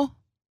that, though?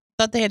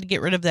 Thought they had to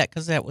get rid of that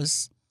because that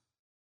was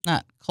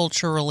not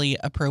culturally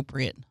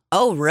appropriate.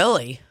 Oh,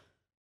 really?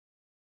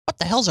 What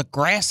the hell's a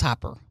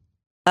grasshopper?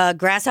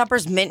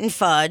 Grasshopper's mint and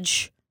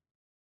fudge.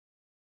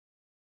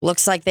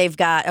 Looks like they've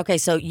got... Okay,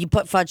 so you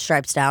put fudge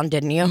stripes down,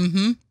 didn't you?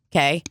 Mm-hmm.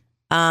 Okay.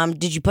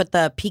 Did you put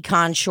the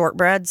pecan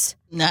shortbreads?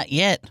 Not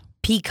yet.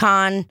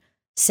 Pecan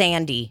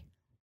sandy.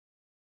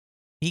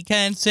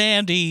 Pecan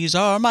sandies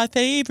are my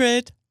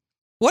favorite.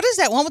 What is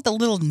that one with the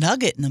little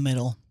nugget in the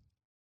middle?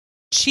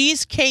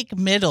 Cheesecake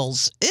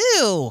middles.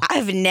 Ew.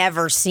 I've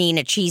never seen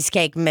a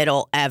cheesecake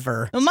middle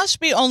ever. It must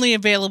be only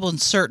available in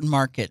certain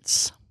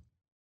markets.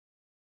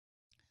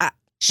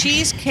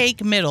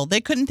 Cheesecake middle. They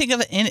couldn't think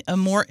of a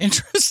more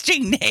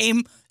interesting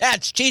name.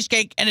 That's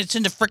cheesecake, and it's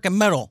in the frickin'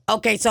 middle.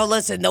 Okay, so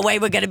listen, the way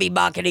we're going to be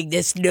marketing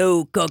this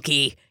new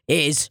cookie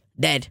is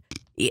that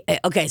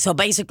Okay, so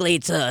basically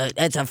it's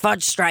a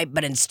fudge stripe,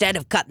 but instead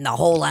of cutting the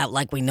hole out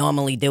like we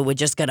normally do, we're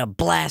just gonna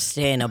blast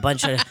in a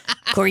bunch of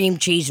cream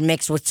cheese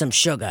mixed with some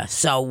sugar.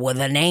 So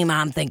the name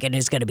I'm thinking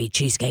is gonna be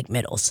Cheesecake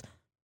Middles.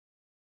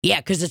 Yeah,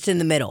 because it's in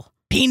the middle.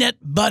 Peanut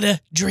butter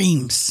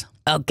dreams.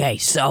 Okay,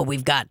 so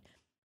we've got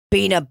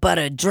peanut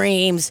butter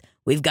dreams.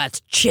 We've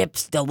got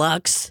chips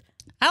deluxe.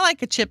 I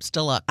like a Chips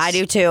Deluxe. I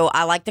do too.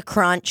 I like the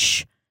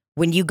crunch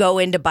when you go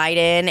in to bite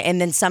in,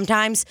 and then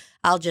sometimes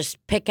I'll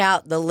just pick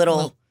out the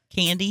little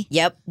candy.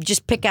 Yep,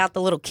 just pick out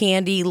the little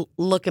candy,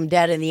 look them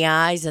dead in the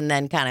eyes, and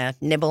then kind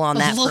of nibble on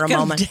that for a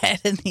moment. Look 'em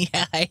dead in the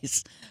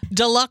eyes.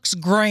 Deluxe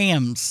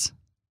grams.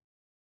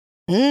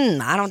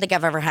 I don't think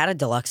I've ever had a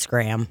deluxe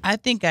gram. I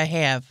think I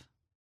have.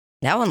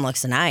 That one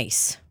looks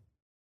nice.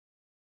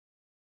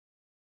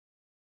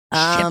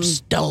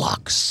 Chips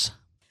Deluxe.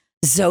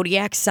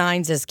 Zodiac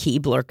signs as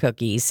Keebler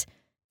cookies.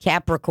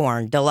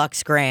 Capricorn,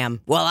 deluxe gram.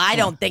 Well, I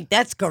don't think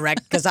that's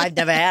correct because I've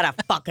never had a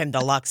fucking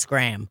deluxe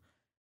gram.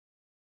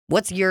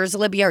 What's yours,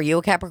 Libby? Are you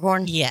a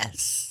Capricorn?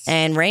 Yes.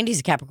 And Randy's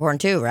a Capricorn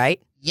too,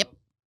 right? Yep.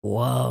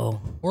 Whoa.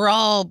 We're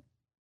all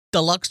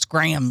deluxe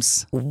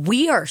grams.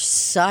 We are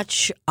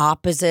such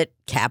opposite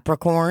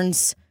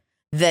Capricorns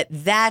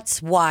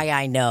that's why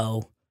I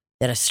know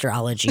that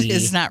astrology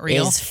It's not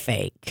real. is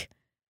fake.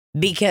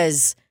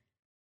 Because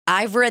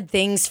I've read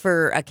things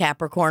for a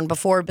Capricorn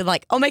before, been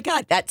like, oh my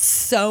God, that's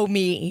so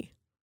me.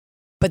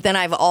 But then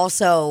I've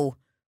also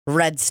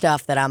read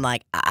stuff that I'm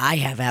like, I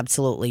have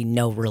absolutely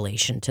no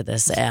relation to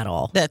this at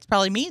all. That's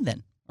probably me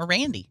then, or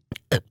Randy.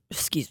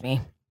 Excuse me.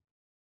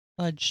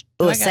 Fudge.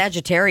 Oh,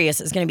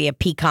 Sagittarius is going to be a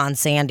pecan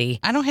sandy.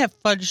 I don't have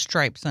fudge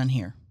stripes on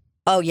here.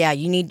 Oh, yeah,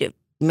 you need to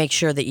make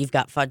sure that you've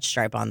got fudge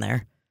stripe on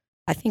there.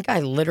 I think I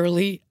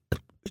literally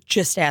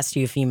just asked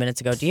you a few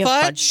minutes ago. Do you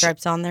have fudge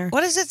stripes on there?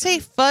 What does it say?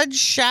 Fudge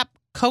shop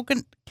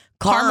coconut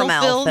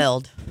Caramel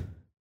filled.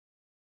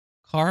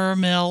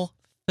 Caramel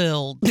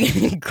filled.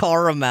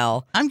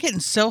 Caramel. I'm getting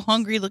so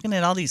hungry looking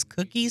at all these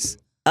cookies.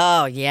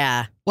 Oh,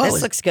 yeah.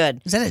 This looks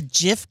good. Is that a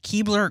Jif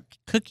Keebler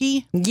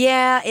cookie?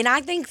 Yeah, and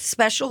I think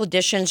special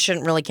editions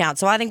shouldn't really count.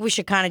 So I think we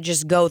should kind of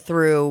just go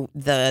through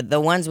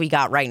the ones we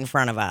got right in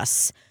front of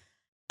us.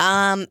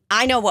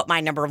 I know what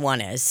my number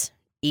one is.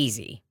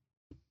 Easy.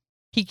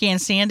 Pecan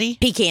Sandy?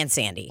 Pecan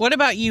Sandy. What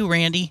about you,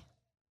 Randy?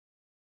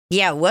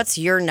 Yeah, what's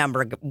your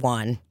number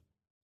one?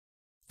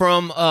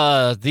 From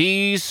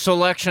these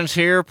selections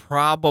here,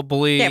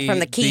 probably from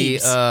the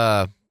Keebs.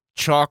 The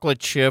chocolate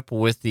chip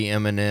with the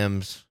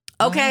M&Ms.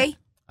 Okay.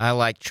 I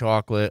like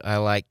chocolate. I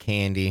like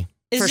candy.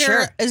 Is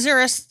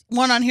there a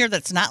one on here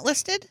that's not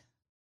listed?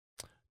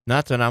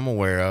 Not that I'm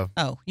aware of.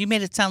 Oh, you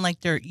made it sound like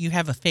you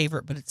have a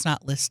favorite, but it's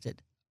not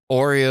listed.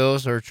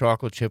 Oreos or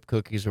chocolate chip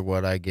cookies are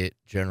what I get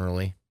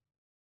generally.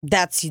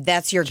 That's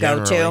your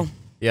go-to?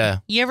 Yeah.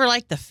 You ever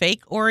like the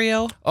fake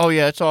Oreo? Oh,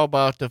 yeah. It's all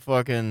about the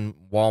fucking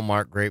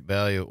Walmart Great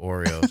Value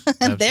Oreos.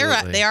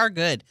 They are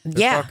good.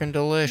 They're fucking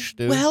delish,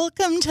 dude.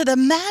 Welcome to the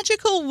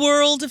magical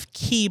world of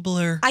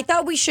Keebler. I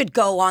thought we should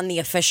go on the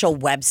official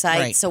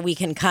website so we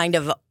can kind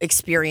of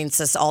experience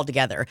this all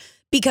together.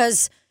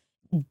 Because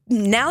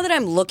now that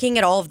I'm looking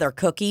at all of their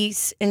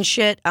cookies and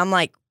shit, I'm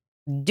like,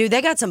 dude,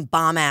 they got some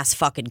bomb-ass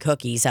fucking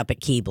cookies up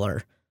at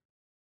Keebler.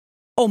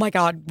 Oh, my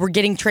God. We're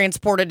getting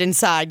transported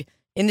inside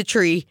in the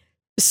tree.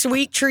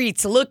 Sweet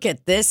treats. Look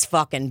at this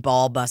fucking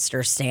ball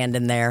buster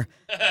standing there.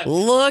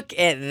 Look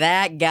at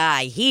that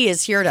guy. He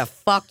is here to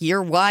fuck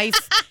your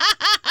wife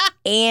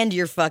and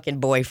your fucking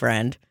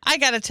boyfriend. I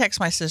got to text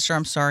my sister.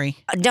 I'm sorry.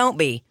 Don't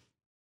be.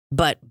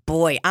 But,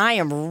 boy, I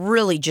am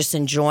really just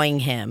enjoying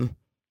him.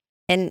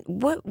 And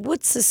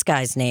what's this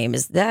guy's name?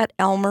 Is that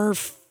Elmer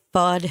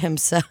Fudd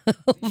himself?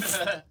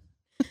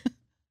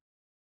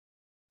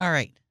 All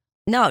right.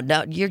 No,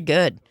 you're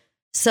good.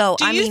 So,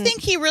 do you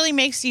think he really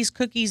makes these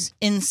cookies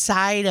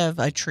inside of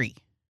a tree?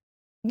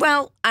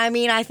 Well, I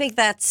mean, I think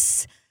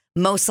that's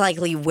most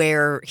likely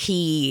where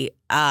he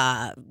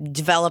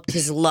developed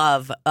his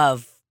love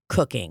of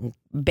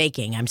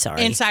baking, I'm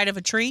sorry. Inside of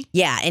a tree?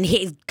 Yeah, and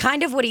he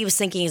kind of what he was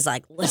thinking is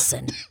like,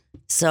 listen,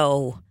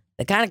 so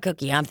the kind of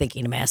cookie I'm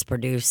thinking to mass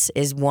produce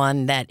is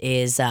one that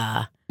is,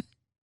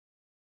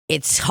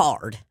 it's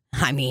hard.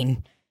 I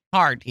mean.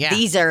 Hard, yeah.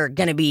 These are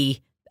going to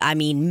be,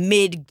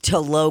 mid to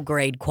low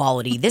grade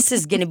quality. This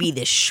is going to be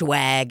the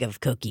swag of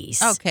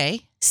cookies.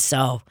 Okay.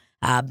 So,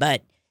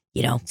 but,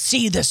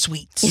 see the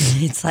sweets.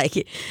 It's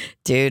like,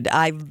 dude,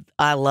 I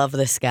love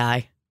this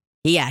guy.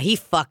 Yeah, he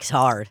fucks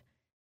hard.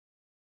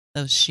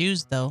 Those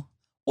shoes, though.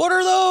 What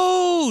are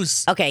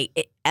those? Okay,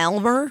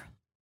 Elmer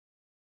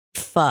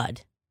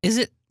Fudd. Is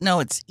it? No,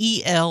 it's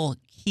E.L.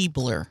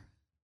 Keebler,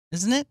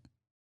 isn't it?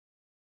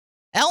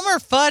 Elmer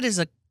Fudd is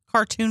a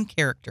cartoon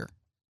character.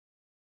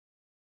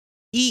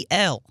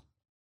 E.L.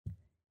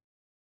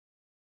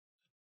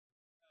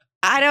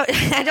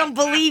 I don't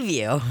believe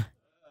you.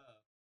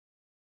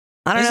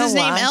 I don't know. Is his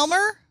name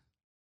Elmer?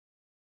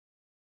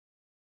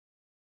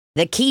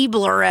 The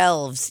Keebler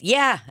Elves.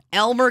 Yeah,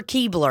 Elmer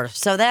Keebler.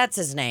 So that's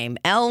his name,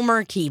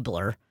 Elmer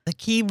Keebler. The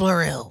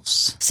Keebler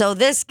Elves. So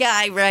this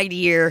guy right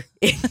here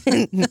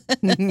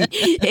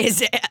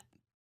is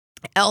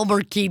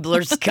Elmer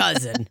Keebler's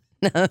cousin.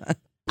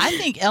 I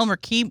think Elmer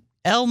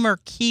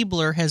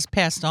Keebler has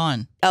passed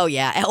on. Oh,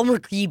 yeah. Elmer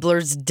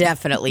Keebler's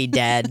definitely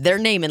dead. They're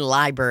naming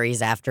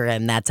libraries after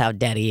him. That's how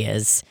dead he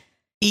is.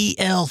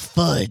 E.L.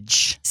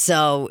 Fudge.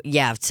 So,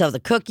 yeah. So the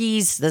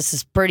cookies, this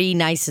is pretty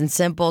nice and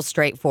simple,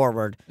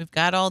 straightforward. We've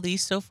got all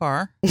these so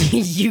far.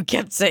 You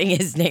kept saying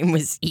his name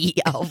was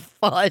E.L.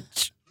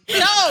 Fudge.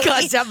 No,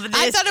 Because of this.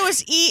 I thought it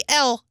was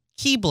E.L.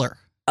 Keebler.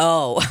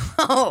 Oh,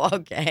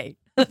 okay.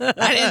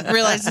 I didn't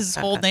realize his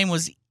whole name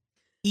was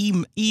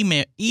E.L.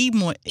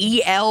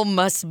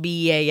 must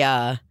be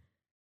a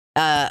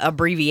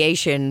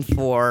abbreviation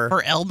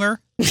for Elmer.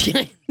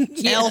 Yeah.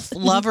 Elf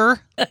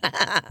lover.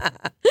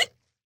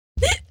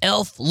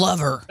 Elf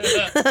lover.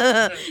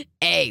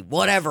 Hey,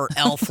 whatever,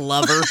 elf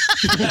lover.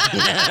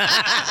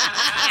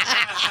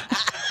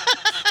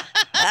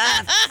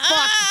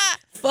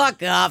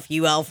 Fuck off,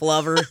 you elf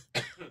lover.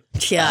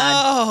 God.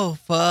 Oh,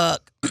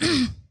 fuck.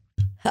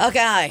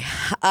 Okay.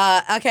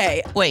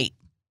 Okay. Wait.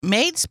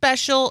 Made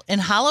special in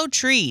hollow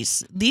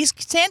trees, these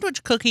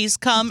sandwich cookies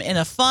come in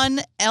a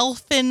fun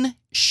elfin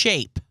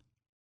shape.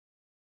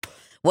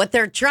 What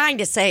they're trying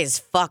to say is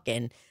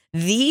fucking,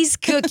 these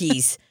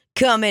cookies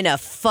come in a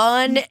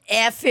fun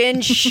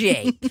effing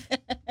shape.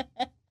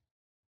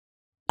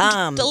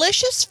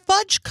 Delicious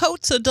fudge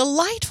coats a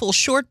delightful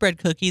shortbread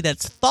cookie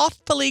that's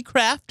thoughtfully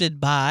crafted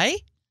by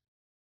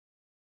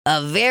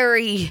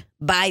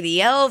by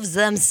the elves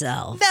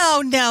themselves.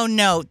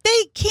 No.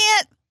 They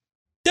can't.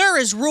 There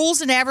is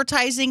rules in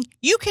advertising.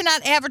 You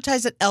cannot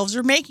advertise that elves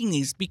are making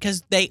these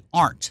because they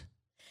aren't.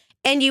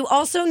 And you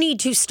also need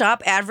to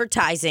stop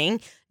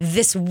advertising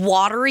this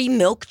watery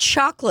milk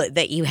chocolate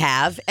that you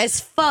have as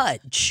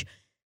fudge.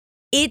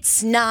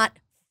 It's not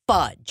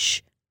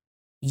fudge.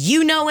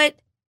 You know it.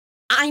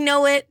 I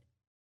know it.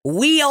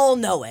 We all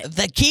know it.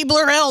 The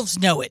Keebler elves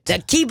know it. The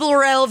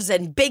Keebler elves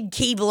and Big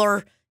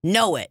Keebler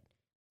know it.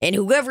 And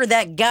whoever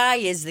that guy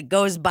is that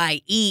goes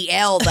by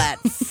E.L., that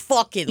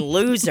fucking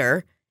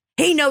loser,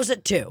 he knows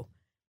it too.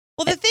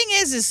 Well, the thing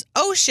is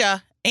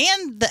OSHA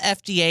and the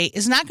FDA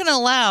is not going to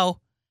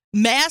allow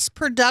mass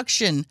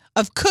production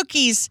of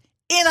cookies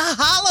in a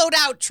hollowed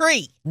out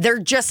tree. They're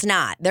just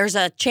not. There's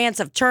a chance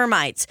of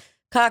termites,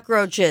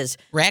 cockroaches,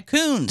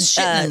 Raccoons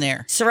shitting in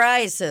there.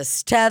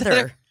 Psoriasis,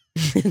 tether.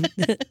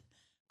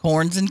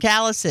 Corns and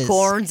calluses.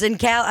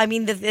 I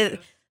mean, the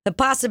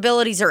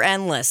possibilities are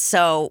endless.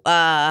 So,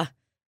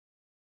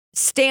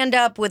 stand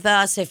up with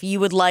us if you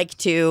would like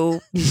to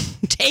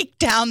take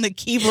down the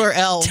Keebler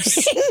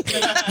elves.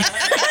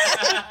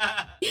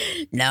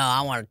 No,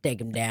 I want to take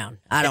them down.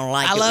 I don't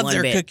like. I it love one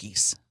their bit.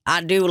 cookies.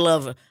 I do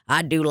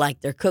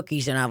like their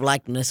cookies, and I've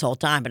liked them this whole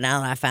time. But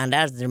now that I found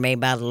out that they're made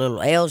by the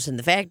little elves in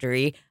the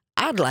factory,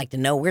 I'd like to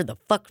know where the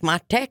fuck my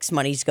tax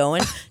money's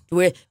going.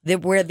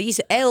 where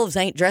these elves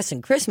ain't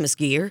dressing Christmas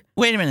gear.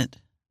 Wait a minute.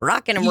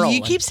 Rocking and rolling.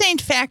 You keep saying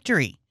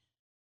factory.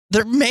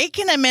 They're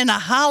making them in a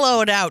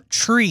hollowed out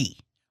tree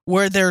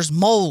where there's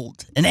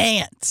mold and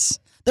ants.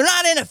 They're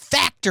not in a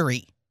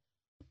factory.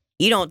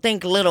 You don't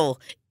think little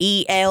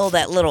E.L.,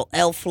 that little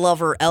elf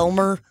lover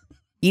Elmer,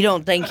 you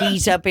don't think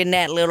he's up in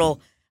that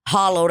little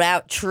hollowed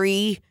out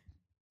tree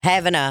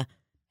having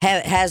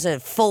has a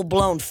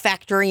full-blown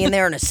factory in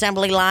there, an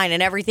assembly line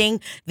and everything?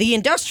 The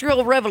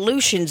Industrial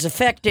Revolution's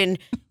affecting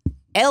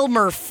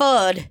Elmer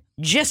Fudd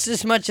just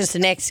as much as the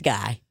next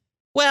guy.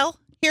 Well,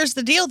 here's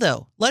the deal,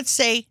 though. Let's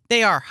say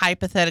they are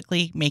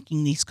hypothetically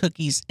making these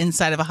cookies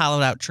inside of a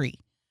hollowed out tree.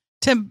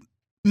 To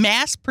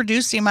mass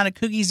produce the amount of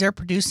cookies they're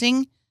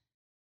producing,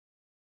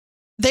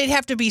 they'd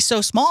have to be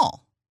so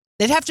small.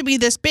 They'd have to be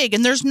this big,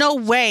 and there's no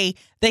way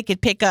they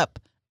could pick up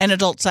an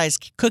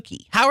adult-sized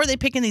cookie. How are they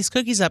picking these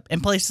cookies up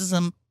and placing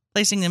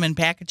them in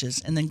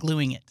packages and then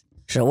gluing it?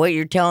 So what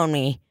you're telling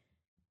me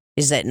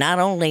is that not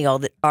only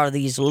are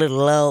these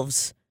little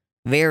elves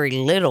very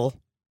little,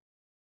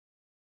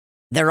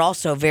 they're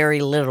also very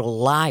little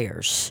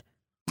liars.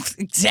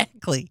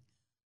 Exactly.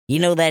 You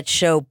know that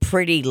show,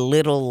 Pretty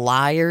Little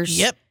Liars?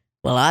 Yep.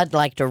 Well, I'd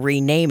like to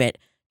rename it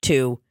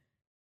to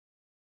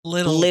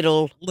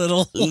Little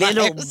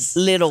liars.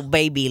 little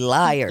baby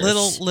liars.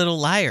 Little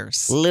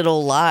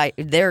liars.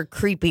 They're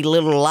creepy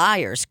little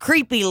liars.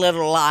 Creepy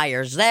little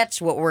liars.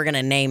 That's what we're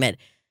gonna name it.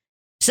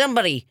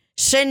 Somebody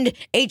send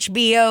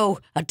HBO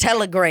a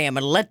telegram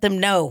and let them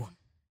know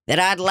that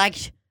I'd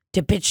like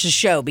to pitch the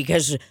show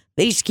because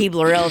these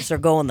Keebler elves are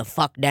going the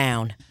fuck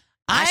down.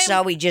 I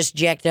saw we just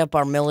jacked up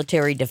our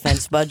military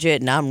defense budget,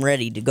 and I'm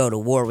ready to go to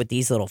war with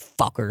these little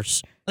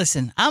fuckers.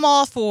 Listen, I'm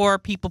all for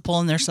people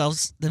pulling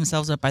themselves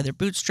up by their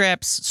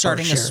bootstraps,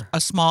 starting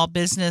a small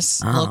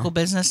business, local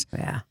business.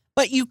 Yeah.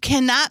 But you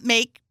cannot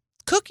make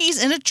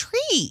cookies in a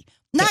tree.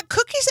 Not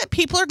cookies that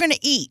people are going to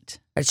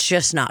eat. It's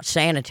just not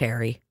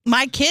sanitary.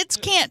 My kids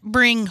can't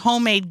bring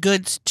homemade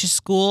goods to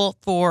school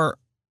for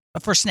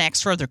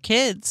snacks for other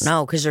kids.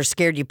 No, because they're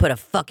scared you put a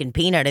fucking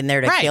peanut in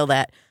there to Right. kill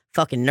that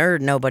fucking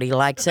nerd nobody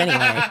likes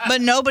anyway.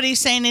 But nobody's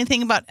saying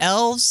anything about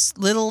elves,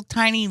 little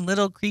tiny,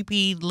 little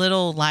creepy,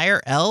 little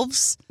liar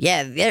elves.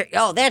 Yeah,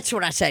 that's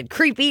what I said.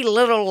 Creepy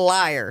little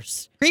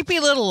liars. Creepy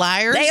little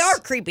liars. They are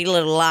creepy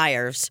little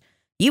liars.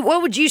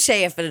 What would you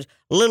say if a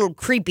little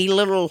creepy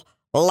little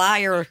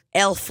liar,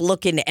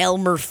 elf-looking,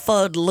 Elmer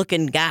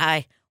Fudd-looking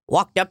guy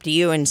walked up to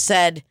you and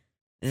said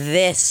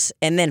this,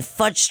 and then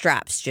fudge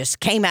stripes just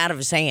came out of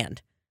his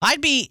hand?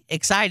 I'd be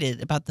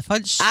excited about the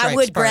fudge stripes I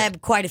would part,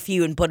 grab quite a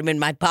few and put them in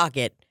my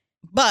pocket.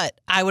 but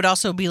I would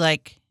also be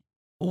like,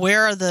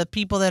 where are the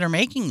people that are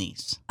making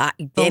these?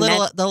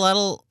 The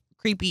little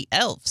creepy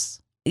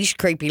elves. These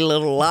creepy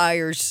little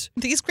liars.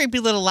 These creepy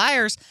little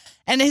liars.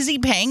 And is he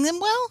paying them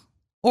well?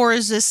 Or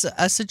is this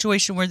a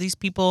situation where these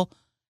people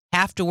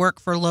have to work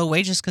for low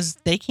wages because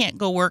they can't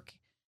go work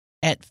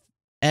at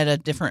a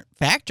different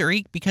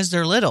factory because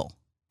they're little?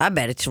 I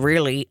bet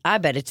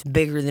it's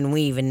bigger than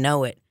we even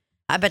know it.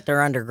 I bet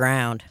they're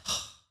underground.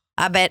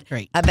 I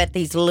bet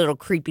these little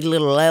creepy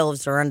little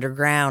elves are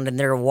underground and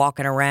they're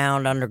walking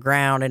around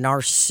underground in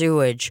our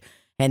sewage.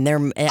 And they're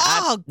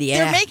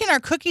making our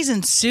cookies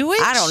in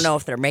sewage? I don't know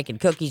if they're making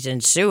cookies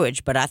in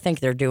sewage, but I think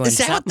they're doing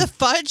something. Is that what the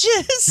fudge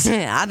is?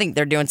 I think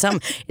they're doing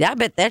something. I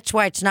bet that's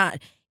why it's not,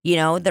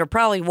 they're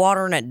probably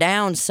watering it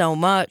down so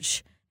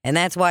much, and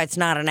that's why it's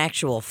not an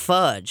actual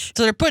fudge.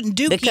 So they're putting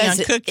dookie on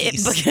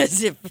cookies.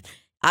 Because if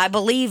I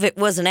believe it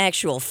was an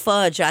actual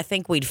fudge, I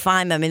think we'd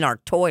find them in our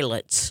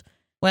toilets.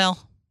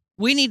 Well,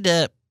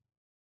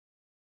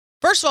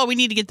 first of all, we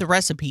need to get the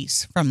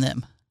recipes from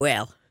them.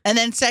 Well. And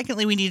then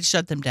secondly, we need to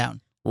shut them down.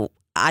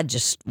 I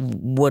just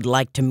would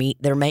like to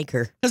meet their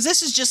maker. Because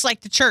this is just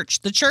like the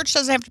church. The church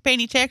doesn't have to pay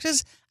any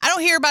taxes. I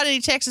don't hear about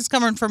any taxes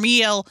coming from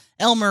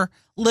Elmer,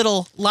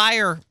 little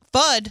liar,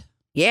 Fudd.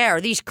 Yeah, are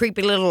these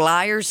creepy little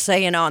liars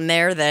saying on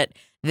there that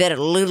a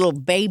little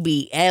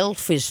baby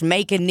elf is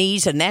making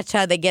these and that's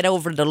how they get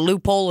over the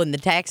loophole in the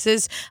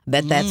taxes? I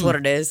bet that's what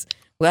it is.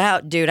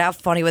 Well, dude, how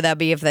funny would that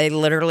be if they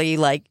literally,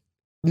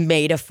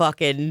 made a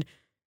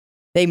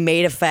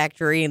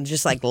factory and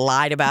just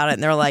lied about it,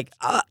 and they're like,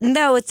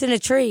 no, it's in a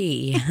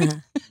tree.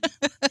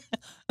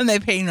 And they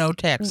pay no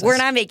taxes. We're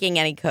not making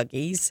any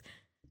cookies.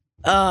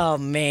 Oh,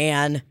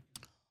 man.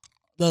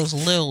 Those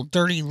little,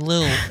 dirty,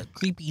 little,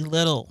 creepy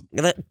little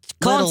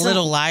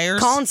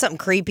liars. Calling something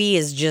creepy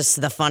is just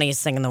the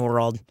funniest thing in the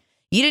world.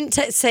 You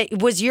didn't say,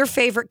 was your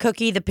favorite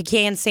cookie the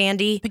Pecan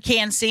Sandy?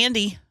 Pecan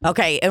Sandy.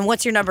 Okay, and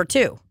what's your number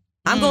 2?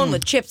 I'm going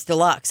with Chips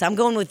Deluxe. I'm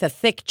going with the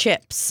thick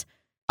chips.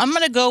 I'm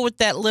going to go with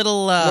that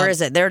little... where is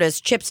it? There it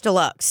is. Chips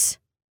Deluxe.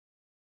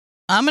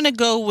 I'm going to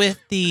go with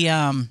the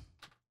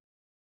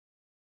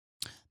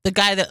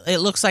guy that it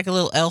looks like a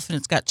little elf and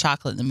it's got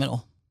chocolate in the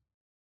middle.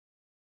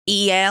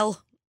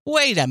 EL?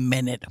 Wait a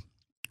minute.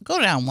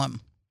 Go down one.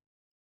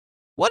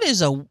 What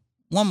is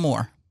one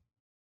more?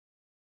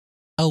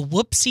 A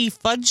Whoopsie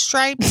Fudge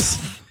Stripes?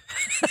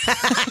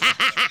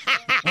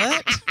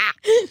 What?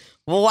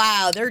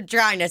 Wow, they're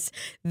trying to...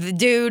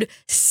 Dude,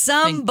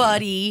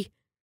 somebody...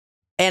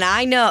 And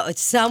I know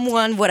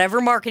someone, whatever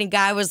marketing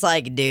guy was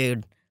like,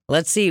 dude,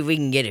 let's see if we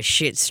can get a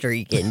shit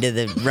streak into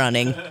the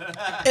running.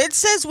 It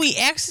says we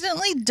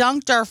accidentally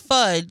dunked our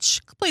fudge.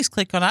 Please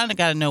click on it. I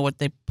got to know what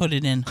they put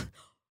it in.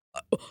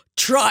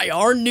 Try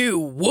our new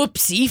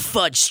Whoopsie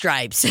Fudge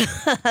Stripes.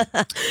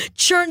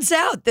 Turns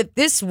out that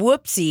this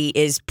Whoopsie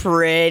is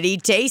pretty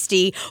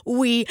tasty.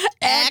 We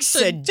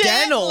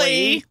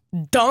accidentally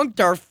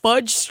dunked our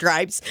fudge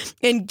stripes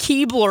in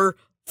Keebler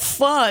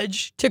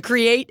fudge to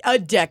create a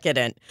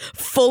decadent,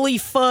 fully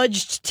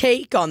fudged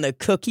take on the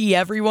cookie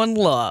everyone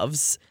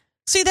loves.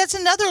 See, that's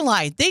another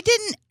lie. They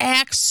didn't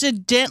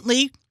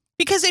accidentally,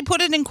 because they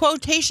put it in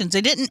quotations, they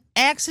didn't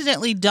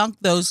accidentally dunk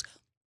those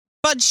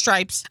fudge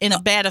stripes in a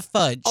vat of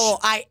fudge. Oh,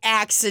 I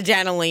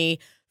accidentally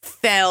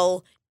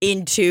fell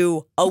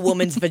into a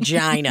woman's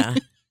vagina.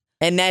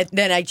 And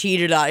then I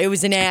cheated on it. It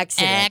was an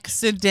accident.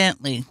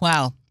 Accidentally.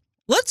 Wow.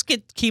 Let's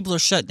get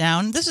Keebler shut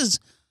down. This is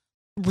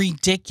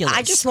ridiculous.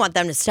 I just want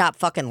them to stop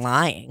fucking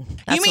lying.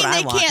 That's you mean what I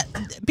they want.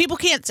 can't? People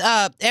can't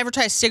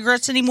advertise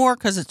cigarettes anymore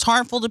because it's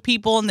harmful to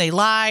people and they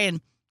lie.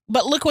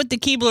 But look what the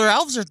Keebler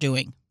elves are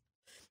doing.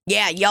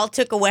 Yeah, y'all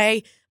took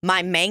away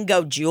my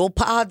mango jewel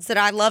pods that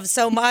I love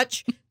so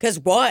much. Because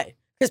what?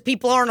 Because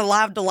people aren't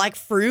allowed to like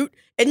fruit.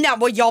 Isn't that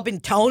what y'all been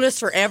telling us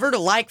forever, to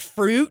like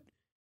fruit?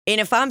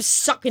 And if I'm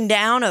sucking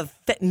down a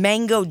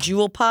mango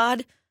jewel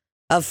pod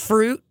of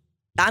fruit,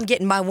 I'm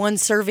getting my one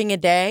serving a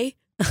day.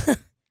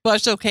 Well,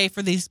 it's okay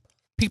for these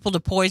people to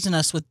poison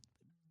us with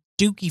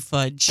dookie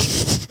fudge.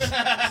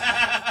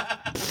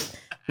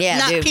 Yeah,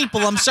 not dude. people.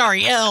 I'm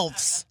sorry,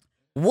 elves.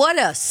 What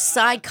a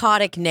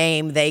psychotic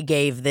name they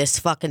gave this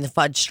fucking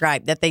fudge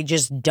stripe that they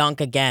just dunk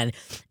again.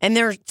 And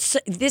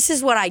this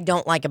is what I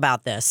don't like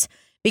about this.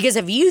 Because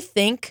if you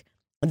think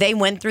they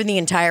went through the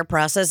entire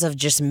process of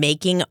just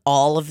making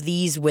all of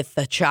these with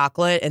the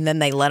chocolate and then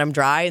they let them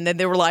dry and then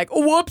they were like,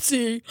 oh,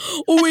 whoopsie,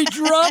 oh, we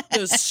dropped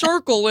a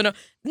circle in a...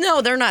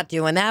 No, they're not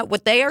doing that.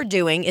 What they are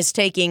doing is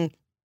taking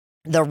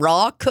the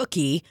raw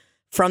cookie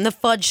from the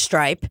fudge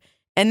stripe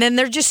and then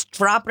they're just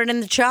dropping it in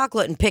the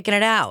chocolate and picking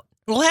it out.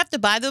 We'll have to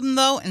buy them,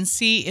 though, and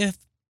see if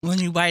when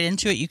you bite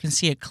into it, you can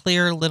see a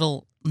clear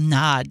little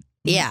nod.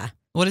 Yeah.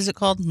 What is it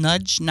called?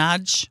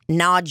 Nodule.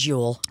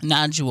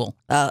 Nodule.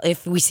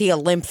 If we see a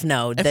lymph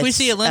node If that's we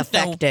see a lymph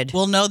affected. node,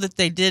 we'll know that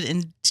they did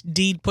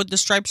indeed put the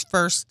stripes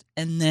first,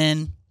 and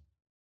then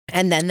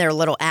their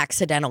little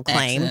accidental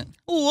claim. accident.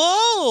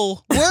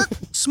 Whoa! Work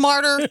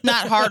smarter,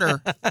 not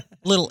harder,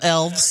 little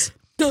elves.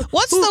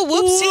 What's the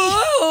whoopsie?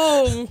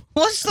 Whoa.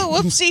 What's the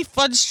whoopsie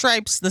fudge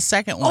stripes? The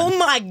second one. Oh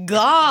my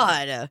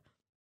God.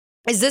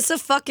 Is this a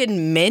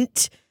fucking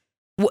mint?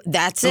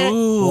 That's it?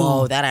 Ooh.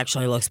 Whoa, that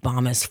actually looks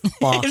bomb as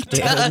fuck, It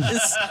dude.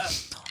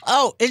 does.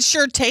 Oh, it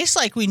sure tastes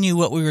like we knew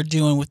what we were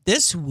doing with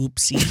this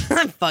whoopsie.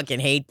 I fucking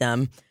hate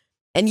them.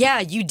 And yeah,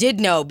 you did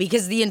know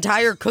because the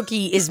entire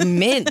cookie is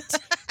mint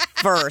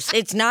first.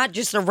 It's not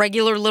just a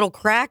regular little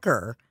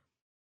cracker.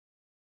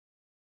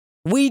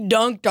 We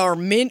dunked our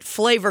mint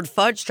flavored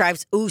fudge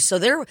stripes. Ooh, so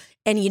there.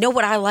 And you know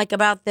what I like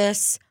about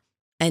this?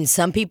 And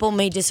some people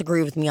may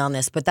disagree with me on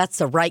this, but that's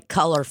the right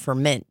color for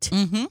mint.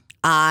 Mm-hmm.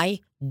 I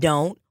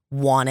don't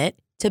want it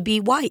to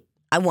be white.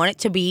 I want it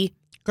to be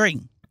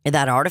Green.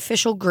 that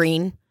artificial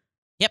green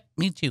Yep,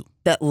 me too.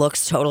 that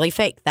looks totally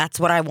fake. That's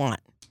what I want.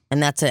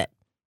 And that's it.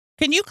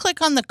 Can you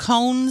click on the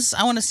cones?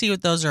 I want to see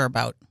what those are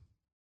about.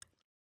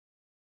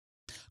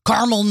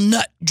 Caramel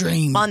Nut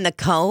Dream. On the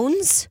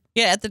cones?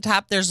 Yeah, at the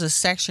top there's a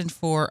section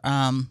for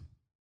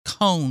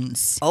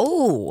cones.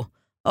 Oh,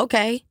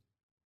 okay.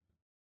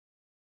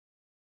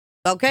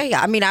 Okay,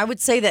 I mean, I would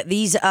say that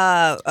these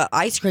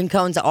ice cream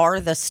cones are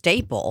the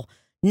staple.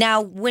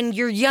 Now, when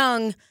you're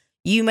young,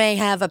 you may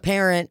have a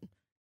parent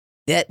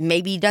that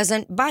maybe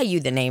doesn't buy you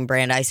the name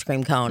brand ice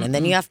cream cone, and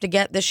then you have to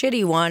get the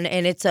shitty one,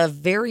 and it's a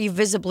very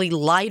visibly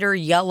lighter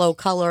yellow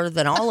color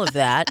than all of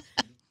that.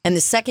 And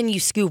the second you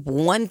scoop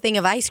one thing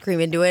of ice cream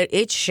into it,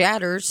 it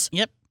shatters.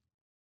 Yep.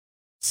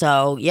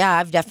 So,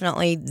 yeah,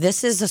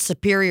 this is a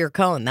superior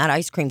cone, that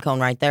ice cream cone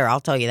right there, I'll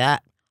tell you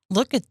that.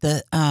 Look at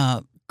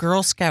the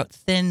Girl Scout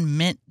Thin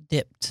Mint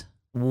Dipped.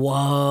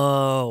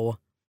 Whoa,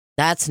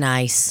 that's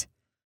nice.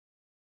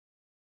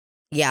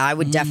 Yeah, I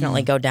would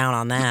definitely go down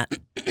on that.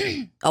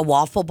 A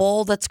waffle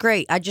bowl, that's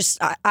great.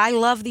 I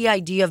love the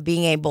idea of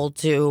being able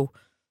to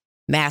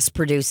mass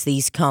produce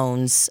these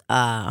cones.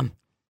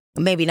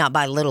 Maybe not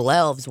by little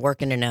elves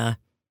working in a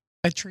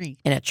tree.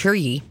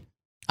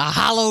 A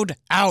hollowed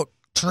out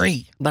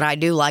tree. But I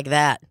do like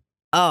that.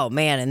 Oh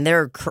man, and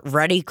they're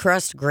ready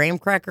crust, graham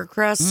cracker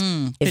crust.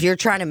 If you're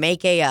trying to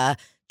make a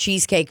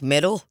cheesecake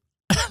middle,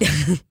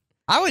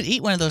 I would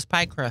eat one of those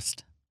pie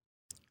crust.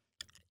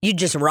 you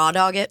just raw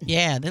dog it.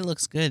 Yeah, that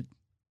looks good.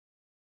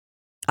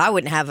 I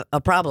wouldn't have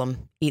a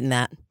problem eating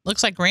that.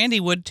 Looks like Randy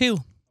would too.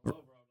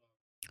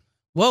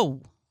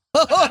 Whoa.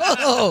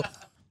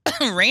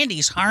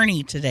 Randy's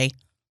harny today.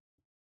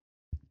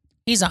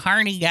 He's a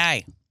harny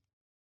guy.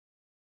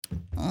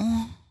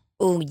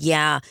 Oh,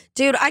 yeah.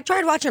 Dude, I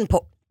tried watching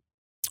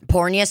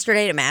porn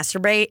yesterday to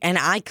masturbate, and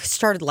I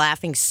started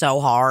laughing so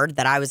hard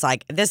that I was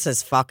like, this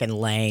is fucking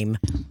lame.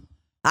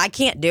 I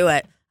can't do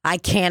it. I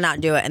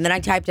cannot do it. And then I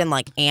typed in,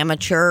 like,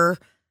 amateur.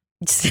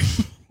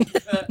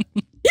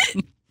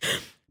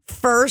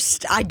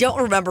 First, I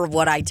don't remember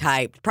what I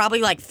typed.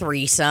 Probably, like,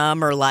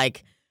 threesome or,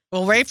 like...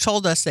 Well, Rafe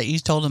told us that you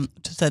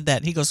said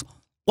that. He goes,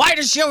 why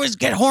does she always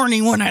get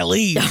horny when I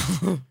leave?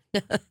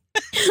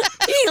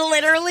 He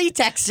literally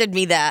texted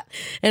me that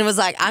and was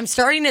like, I'm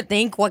starting to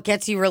think what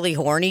gets you really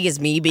horny is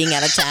me being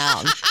out of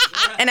town.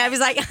 And I was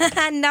like,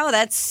 no,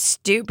 that's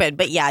stupid.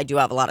 But yeah, I do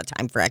have a lot of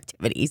time for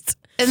activities.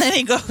 And then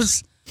he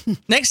goes,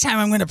 next time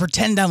I'm going to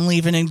pretend I'm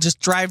leaving and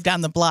just drive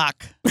down the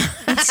block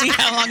and see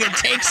how long it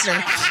takes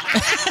her.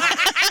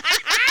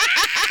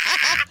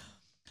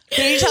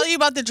 Did he tell you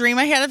about the dream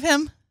I had of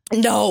him?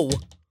 No.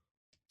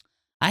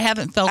 I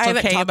haven't felt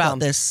okay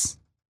about this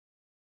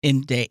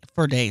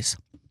for days.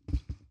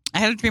 I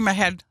had a dream I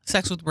had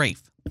sex with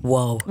Rafe.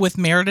 Whoa. With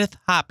Meredith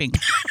Hopping.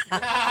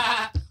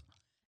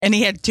 And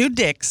he had two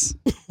dicks.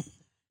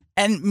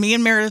 And me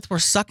and Meredith were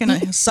sucking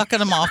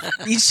them off.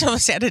 Each of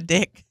us had a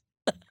dick.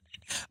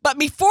 But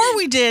before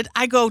we did,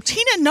 I go,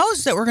 Tina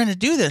knows that we're going to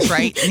do this,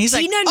 right? And he's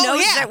Tina like, oh,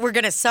 knows yeah. that we're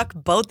going to suck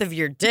both of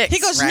your dicks.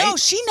 He goes, right? no,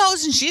 she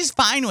knows and she's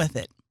fine with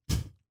it.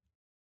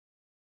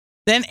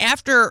 Then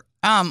after,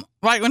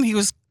 right when he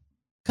was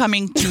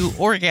coming to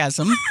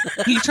orgasm,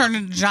 he turned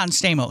into John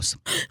Stamos.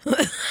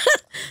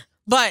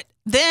 But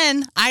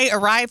then I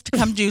arrived to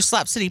come do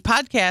Slap City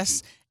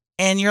Podcast,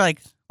 and you're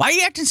like, why are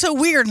you acting so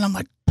weird? And I'm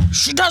like,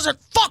 she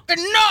doesn't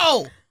fucking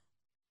know.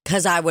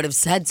 Because I would have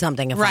said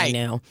something if I Right.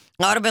 knew.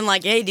 I would have been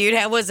like, hey, dude,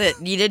 how was it?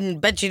 You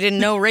didn't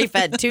know Rafe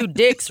had two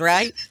dicks,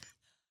 right?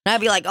 And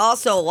I'd be like,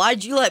 also,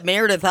 why'd you let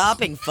Meredith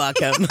Hopping fuck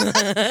him?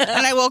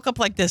 And I woke up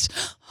like this.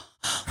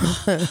 I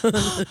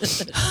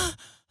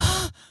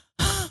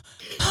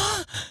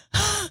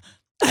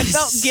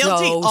felt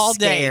guilty so all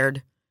day.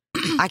 Scared.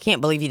 I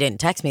can't believe you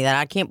didn't text me that.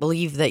 I can't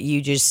believe that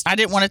you just... I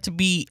didn't want it to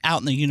be out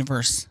in the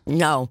universe.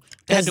 No.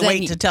 I had to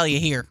wait to tell you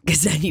here.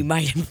 Because then you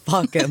might have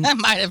fucked him. I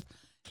might have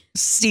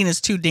seen his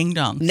two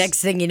ding-dongs.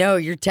 Next thing you know,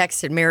 you're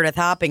texting Meredith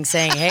Hopping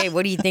saying, hey,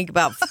 what do you think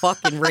about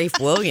fucking Rafe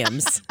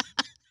Williams?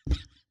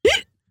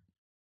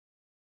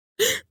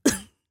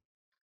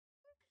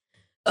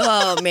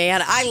 Oh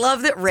man, I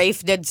love that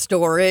Rafe did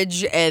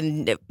storage,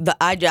 and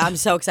I'm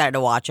so excited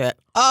to watch it.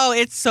 Oh,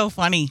 it's so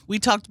funny. We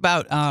talked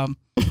about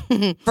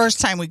first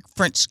time we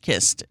French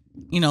kissed.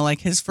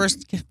 Like his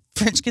first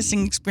French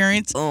kissing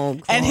experience. Oh,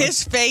 God. And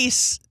his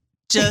face,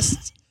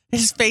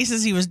 his face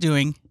as he was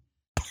doing,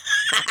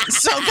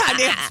 so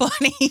goddamn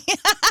funny.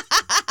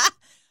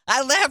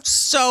 I laughed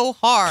so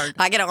hard.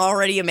 I can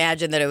already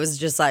imagine that it was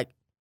just like.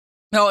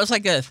 No, it was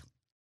like a.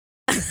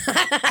 And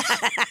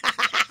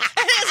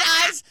his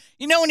eyes,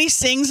 when he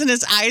sings and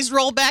his eyes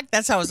roll back,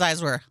 that's how his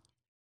eyes were.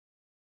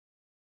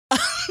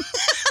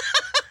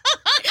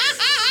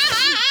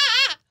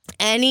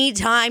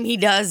 Anytime he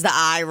does the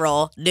eye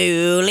roll,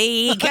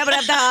 Dooley, coming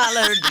up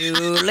dollar,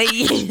 Dooley.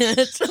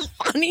 It's the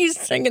funniest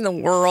thing in the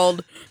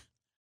world.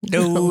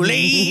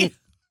 Dooley.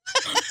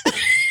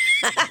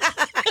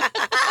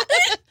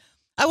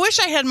 I wish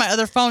I had my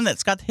other phone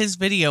that's got his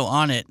video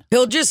on it.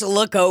 He'll just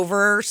look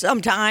over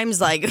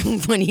sometimes, like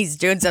when he's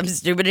doing something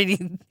stupid,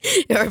 and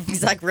or if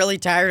he's like really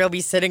tired, he'll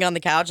be sitting on the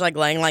couch, like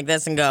laying like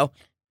this, and go.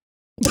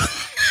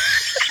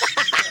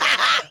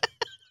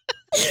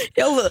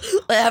 He'll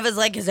have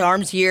his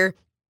arms here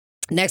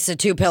next to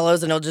two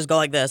pillows, and he'll just go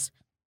like this.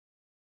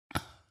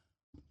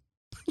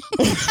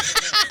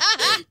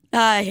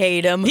 I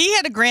hate him. He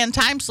had a grand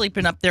time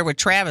sleeping up there with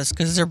Travis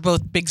because they're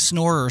both big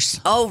snorers.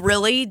 Oh,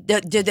 really?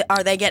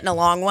 Are they getting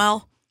along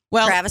well?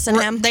 Well, Travis and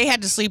him? They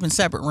had to sleep in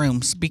separate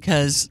rooms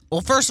because,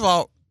 well, first of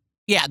all,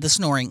 yeah, the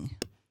snoring.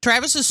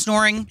 Travis's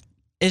snoring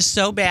is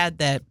so bad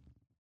that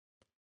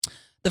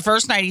the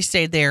first night he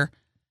stayed there,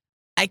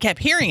 I kept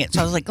hearing it.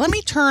 So I was like, let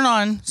me turn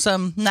on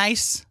some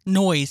nice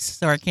noise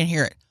so I can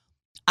hear it.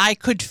 I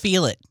could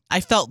feel it.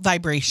 I felt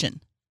vibration.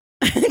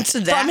 It's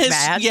that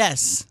bad?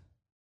 Yes.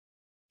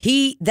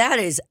 That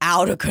is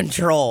out of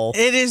control.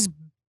 It is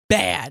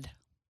bad.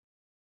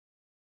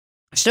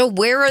 So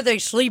where are they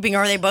sleeping?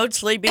 Are they both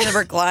sleeping in a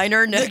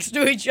recliner next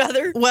to each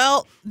other?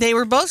 Well, they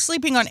were both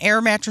sleeping on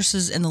air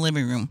mattresses in the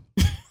living room,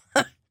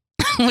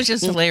 which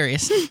is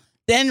hilarious.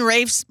 Then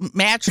Rafe's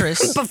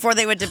mattress. Before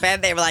they went to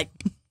bed, they were like,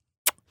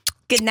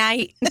 good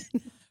night.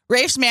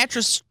 Rafe's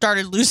mattress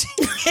started losing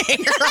air.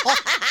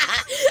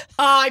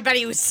 Oh, I bet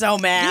he was so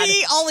mad.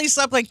 He only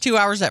slept like 2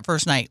 hours that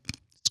first night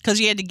because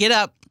he had to get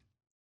up.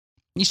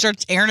 He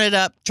starts airing it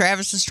up.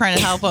 Travis is trying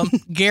to help him.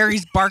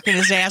 Gary's barking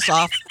his ass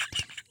off.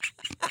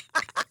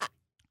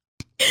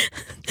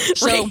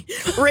 So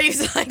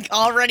Rafe's like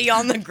already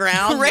on the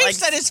ground. Rafe like,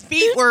 said his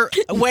feet were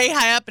way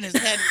high up and his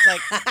head was like.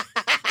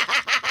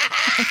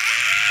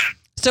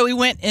 So we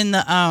went in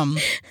the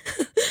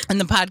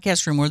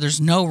podcast room where there's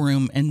no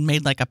room and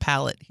made like a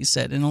pallet, he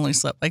said, and only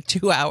slept like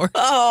 2 hours.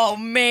 Oh,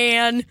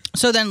 man.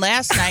 So then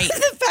last night.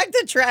 The fact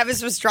that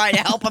Travis was trying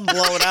to help him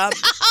blow it up.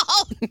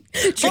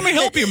 Let me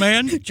help you,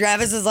 man.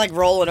 Travis is like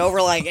rolling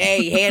over like,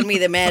 hey, hand me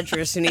the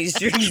mattress. And he's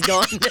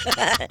going.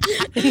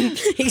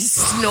 He's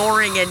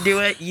snoring into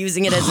it,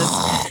 using it as a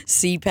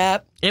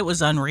CPAP. It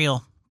was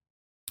unreal.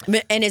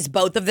 And is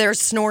both of theirs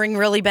snoring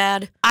really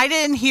bad? I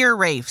didn't hear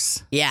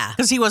Rafe's. Yeah.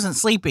 Because he wasn't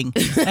sleeping.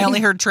 I only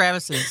heard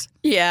Travis's.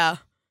 Yeah.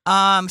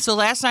 So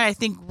last night, I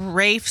think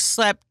Rafe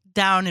slept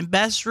down in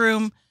Beth's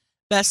room.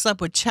 Beth slept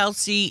with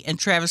Chelsea, and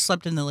Travis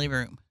slept in the living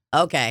room.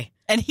 Okay.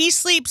 And he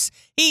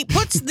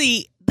puts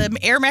the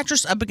air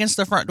mattress up against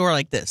the front door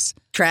like this.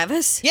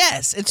 Travis?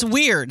 Yes, it's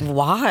weird.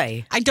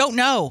 Why? I don't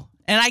know.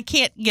 And I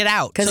can't get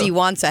out. Because he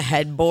wants a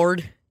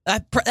headboard?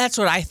 That's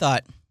what I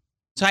thought.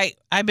 So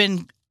I've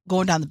been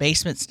going down the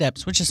basement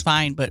steps, which is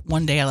fine. But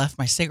one day I left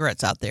my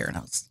cigarettes out there, and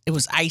it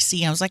was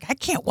icy. I was like, I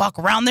can't walk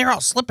around there. I'll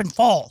slip and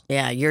fall.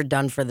 Yeah, you're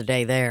done for the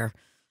day there.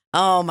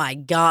 Oh, my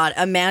God.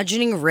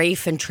 Imagining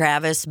Rafe and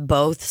Travis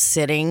both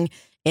sitting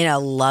in a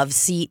love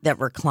seat that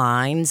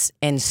reclines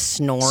and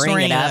snoring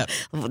it up,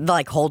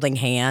 like holding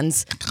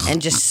hands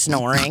and just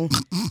snoring.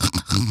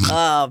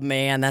 Oh,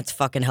 man, that's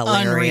fucking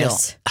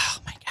hilarious. Unreal. Oh,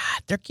 my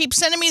God. They keep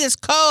sending me this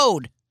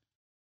code.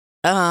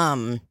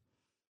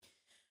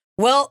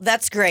 Well,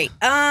 that's great.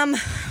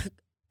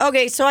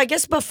 Okay, so I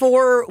guess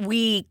before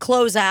we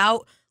close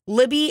out,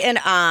 Libby and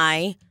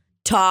I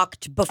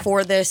talked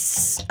before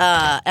this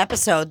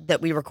episode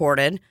that we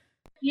recorded.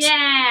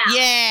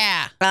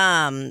 Yeah.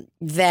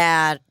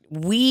 That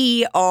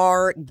we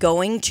are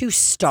going to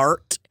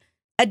start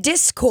a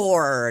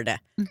Discord.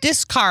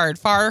 Discard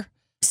far.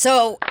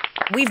 So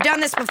we've done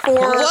this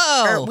before.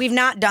 Whoa. Or we've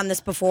not done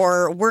this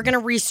before. We're going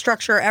to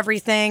restructure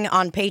everything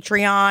on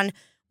Patreon,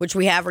 which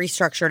we have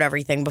restructured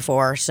everything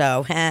before.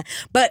 So,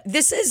 but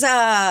this is,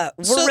 we're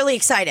really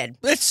excited.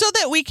 It's so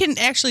that we can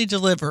actually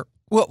deliver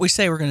what we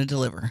say we're going to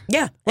deliver.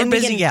 Yeah. We're and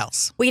busy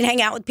gals. We can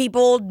hang out with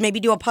people,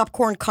 maybe do a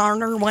popcorn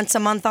corner once a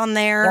month on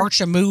there.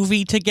 Watch a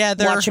movie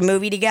together. Watch a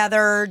movie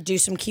together, do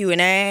some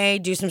Q&A,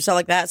 do some stuff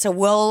like that. So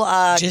we'll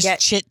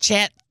just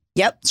chit-chat.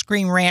 Yep.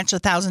 Scream ranch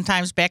 1,000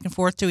 times back and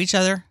forth to each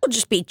other. We'll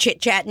just be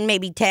chit-chatting,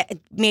 maybe chatting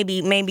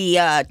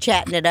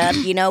it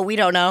up, we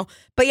don't know.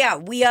 But yeah,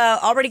 we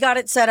already got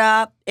it set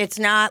up. It's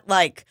not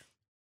like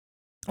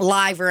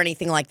live or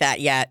anything like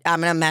that yet.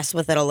 I'm going to mess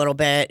with it a little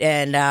bit,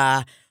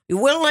 and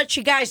we'll let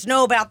you guys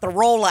know about the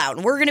rollout.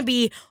 And we're going to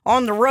be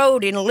on the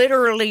road in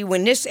literally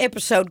when this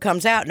episode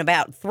comes out in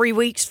about 3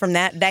 weeks from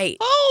that date.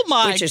 Oh,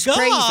 my which is God.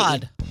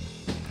 crazy.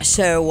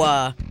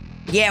 So,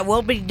 yeah,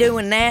 we'll be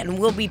doing that, and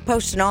we'll be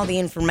posting all the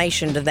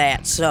information to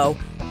that. So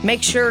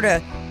make sure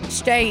to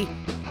stay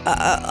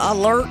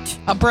alert.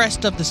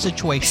 Abreast of the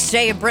situation.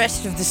 Stay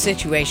abreast of the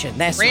situation.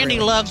 That's Randy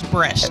real. loves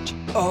breast.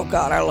 Oh,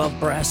 God, I love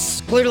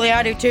breasts. Clearly,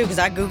 I do, too, because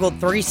I Googled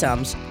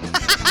threesomes.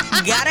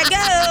 Gotta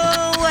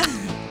go.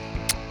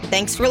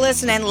 Thanks for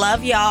listening.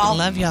 Love y'all.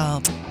 Love y'all.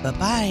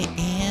 Bye-bye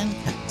and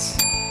cuts.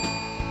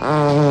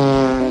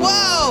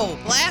 Whoa!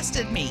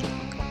 Blasted me.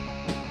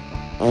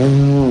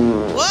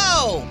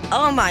 Whoa!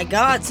 Oh, my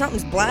God.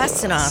 Something's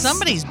blasting us.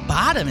 Somebody's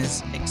bottom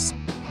is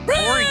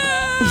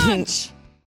exploding.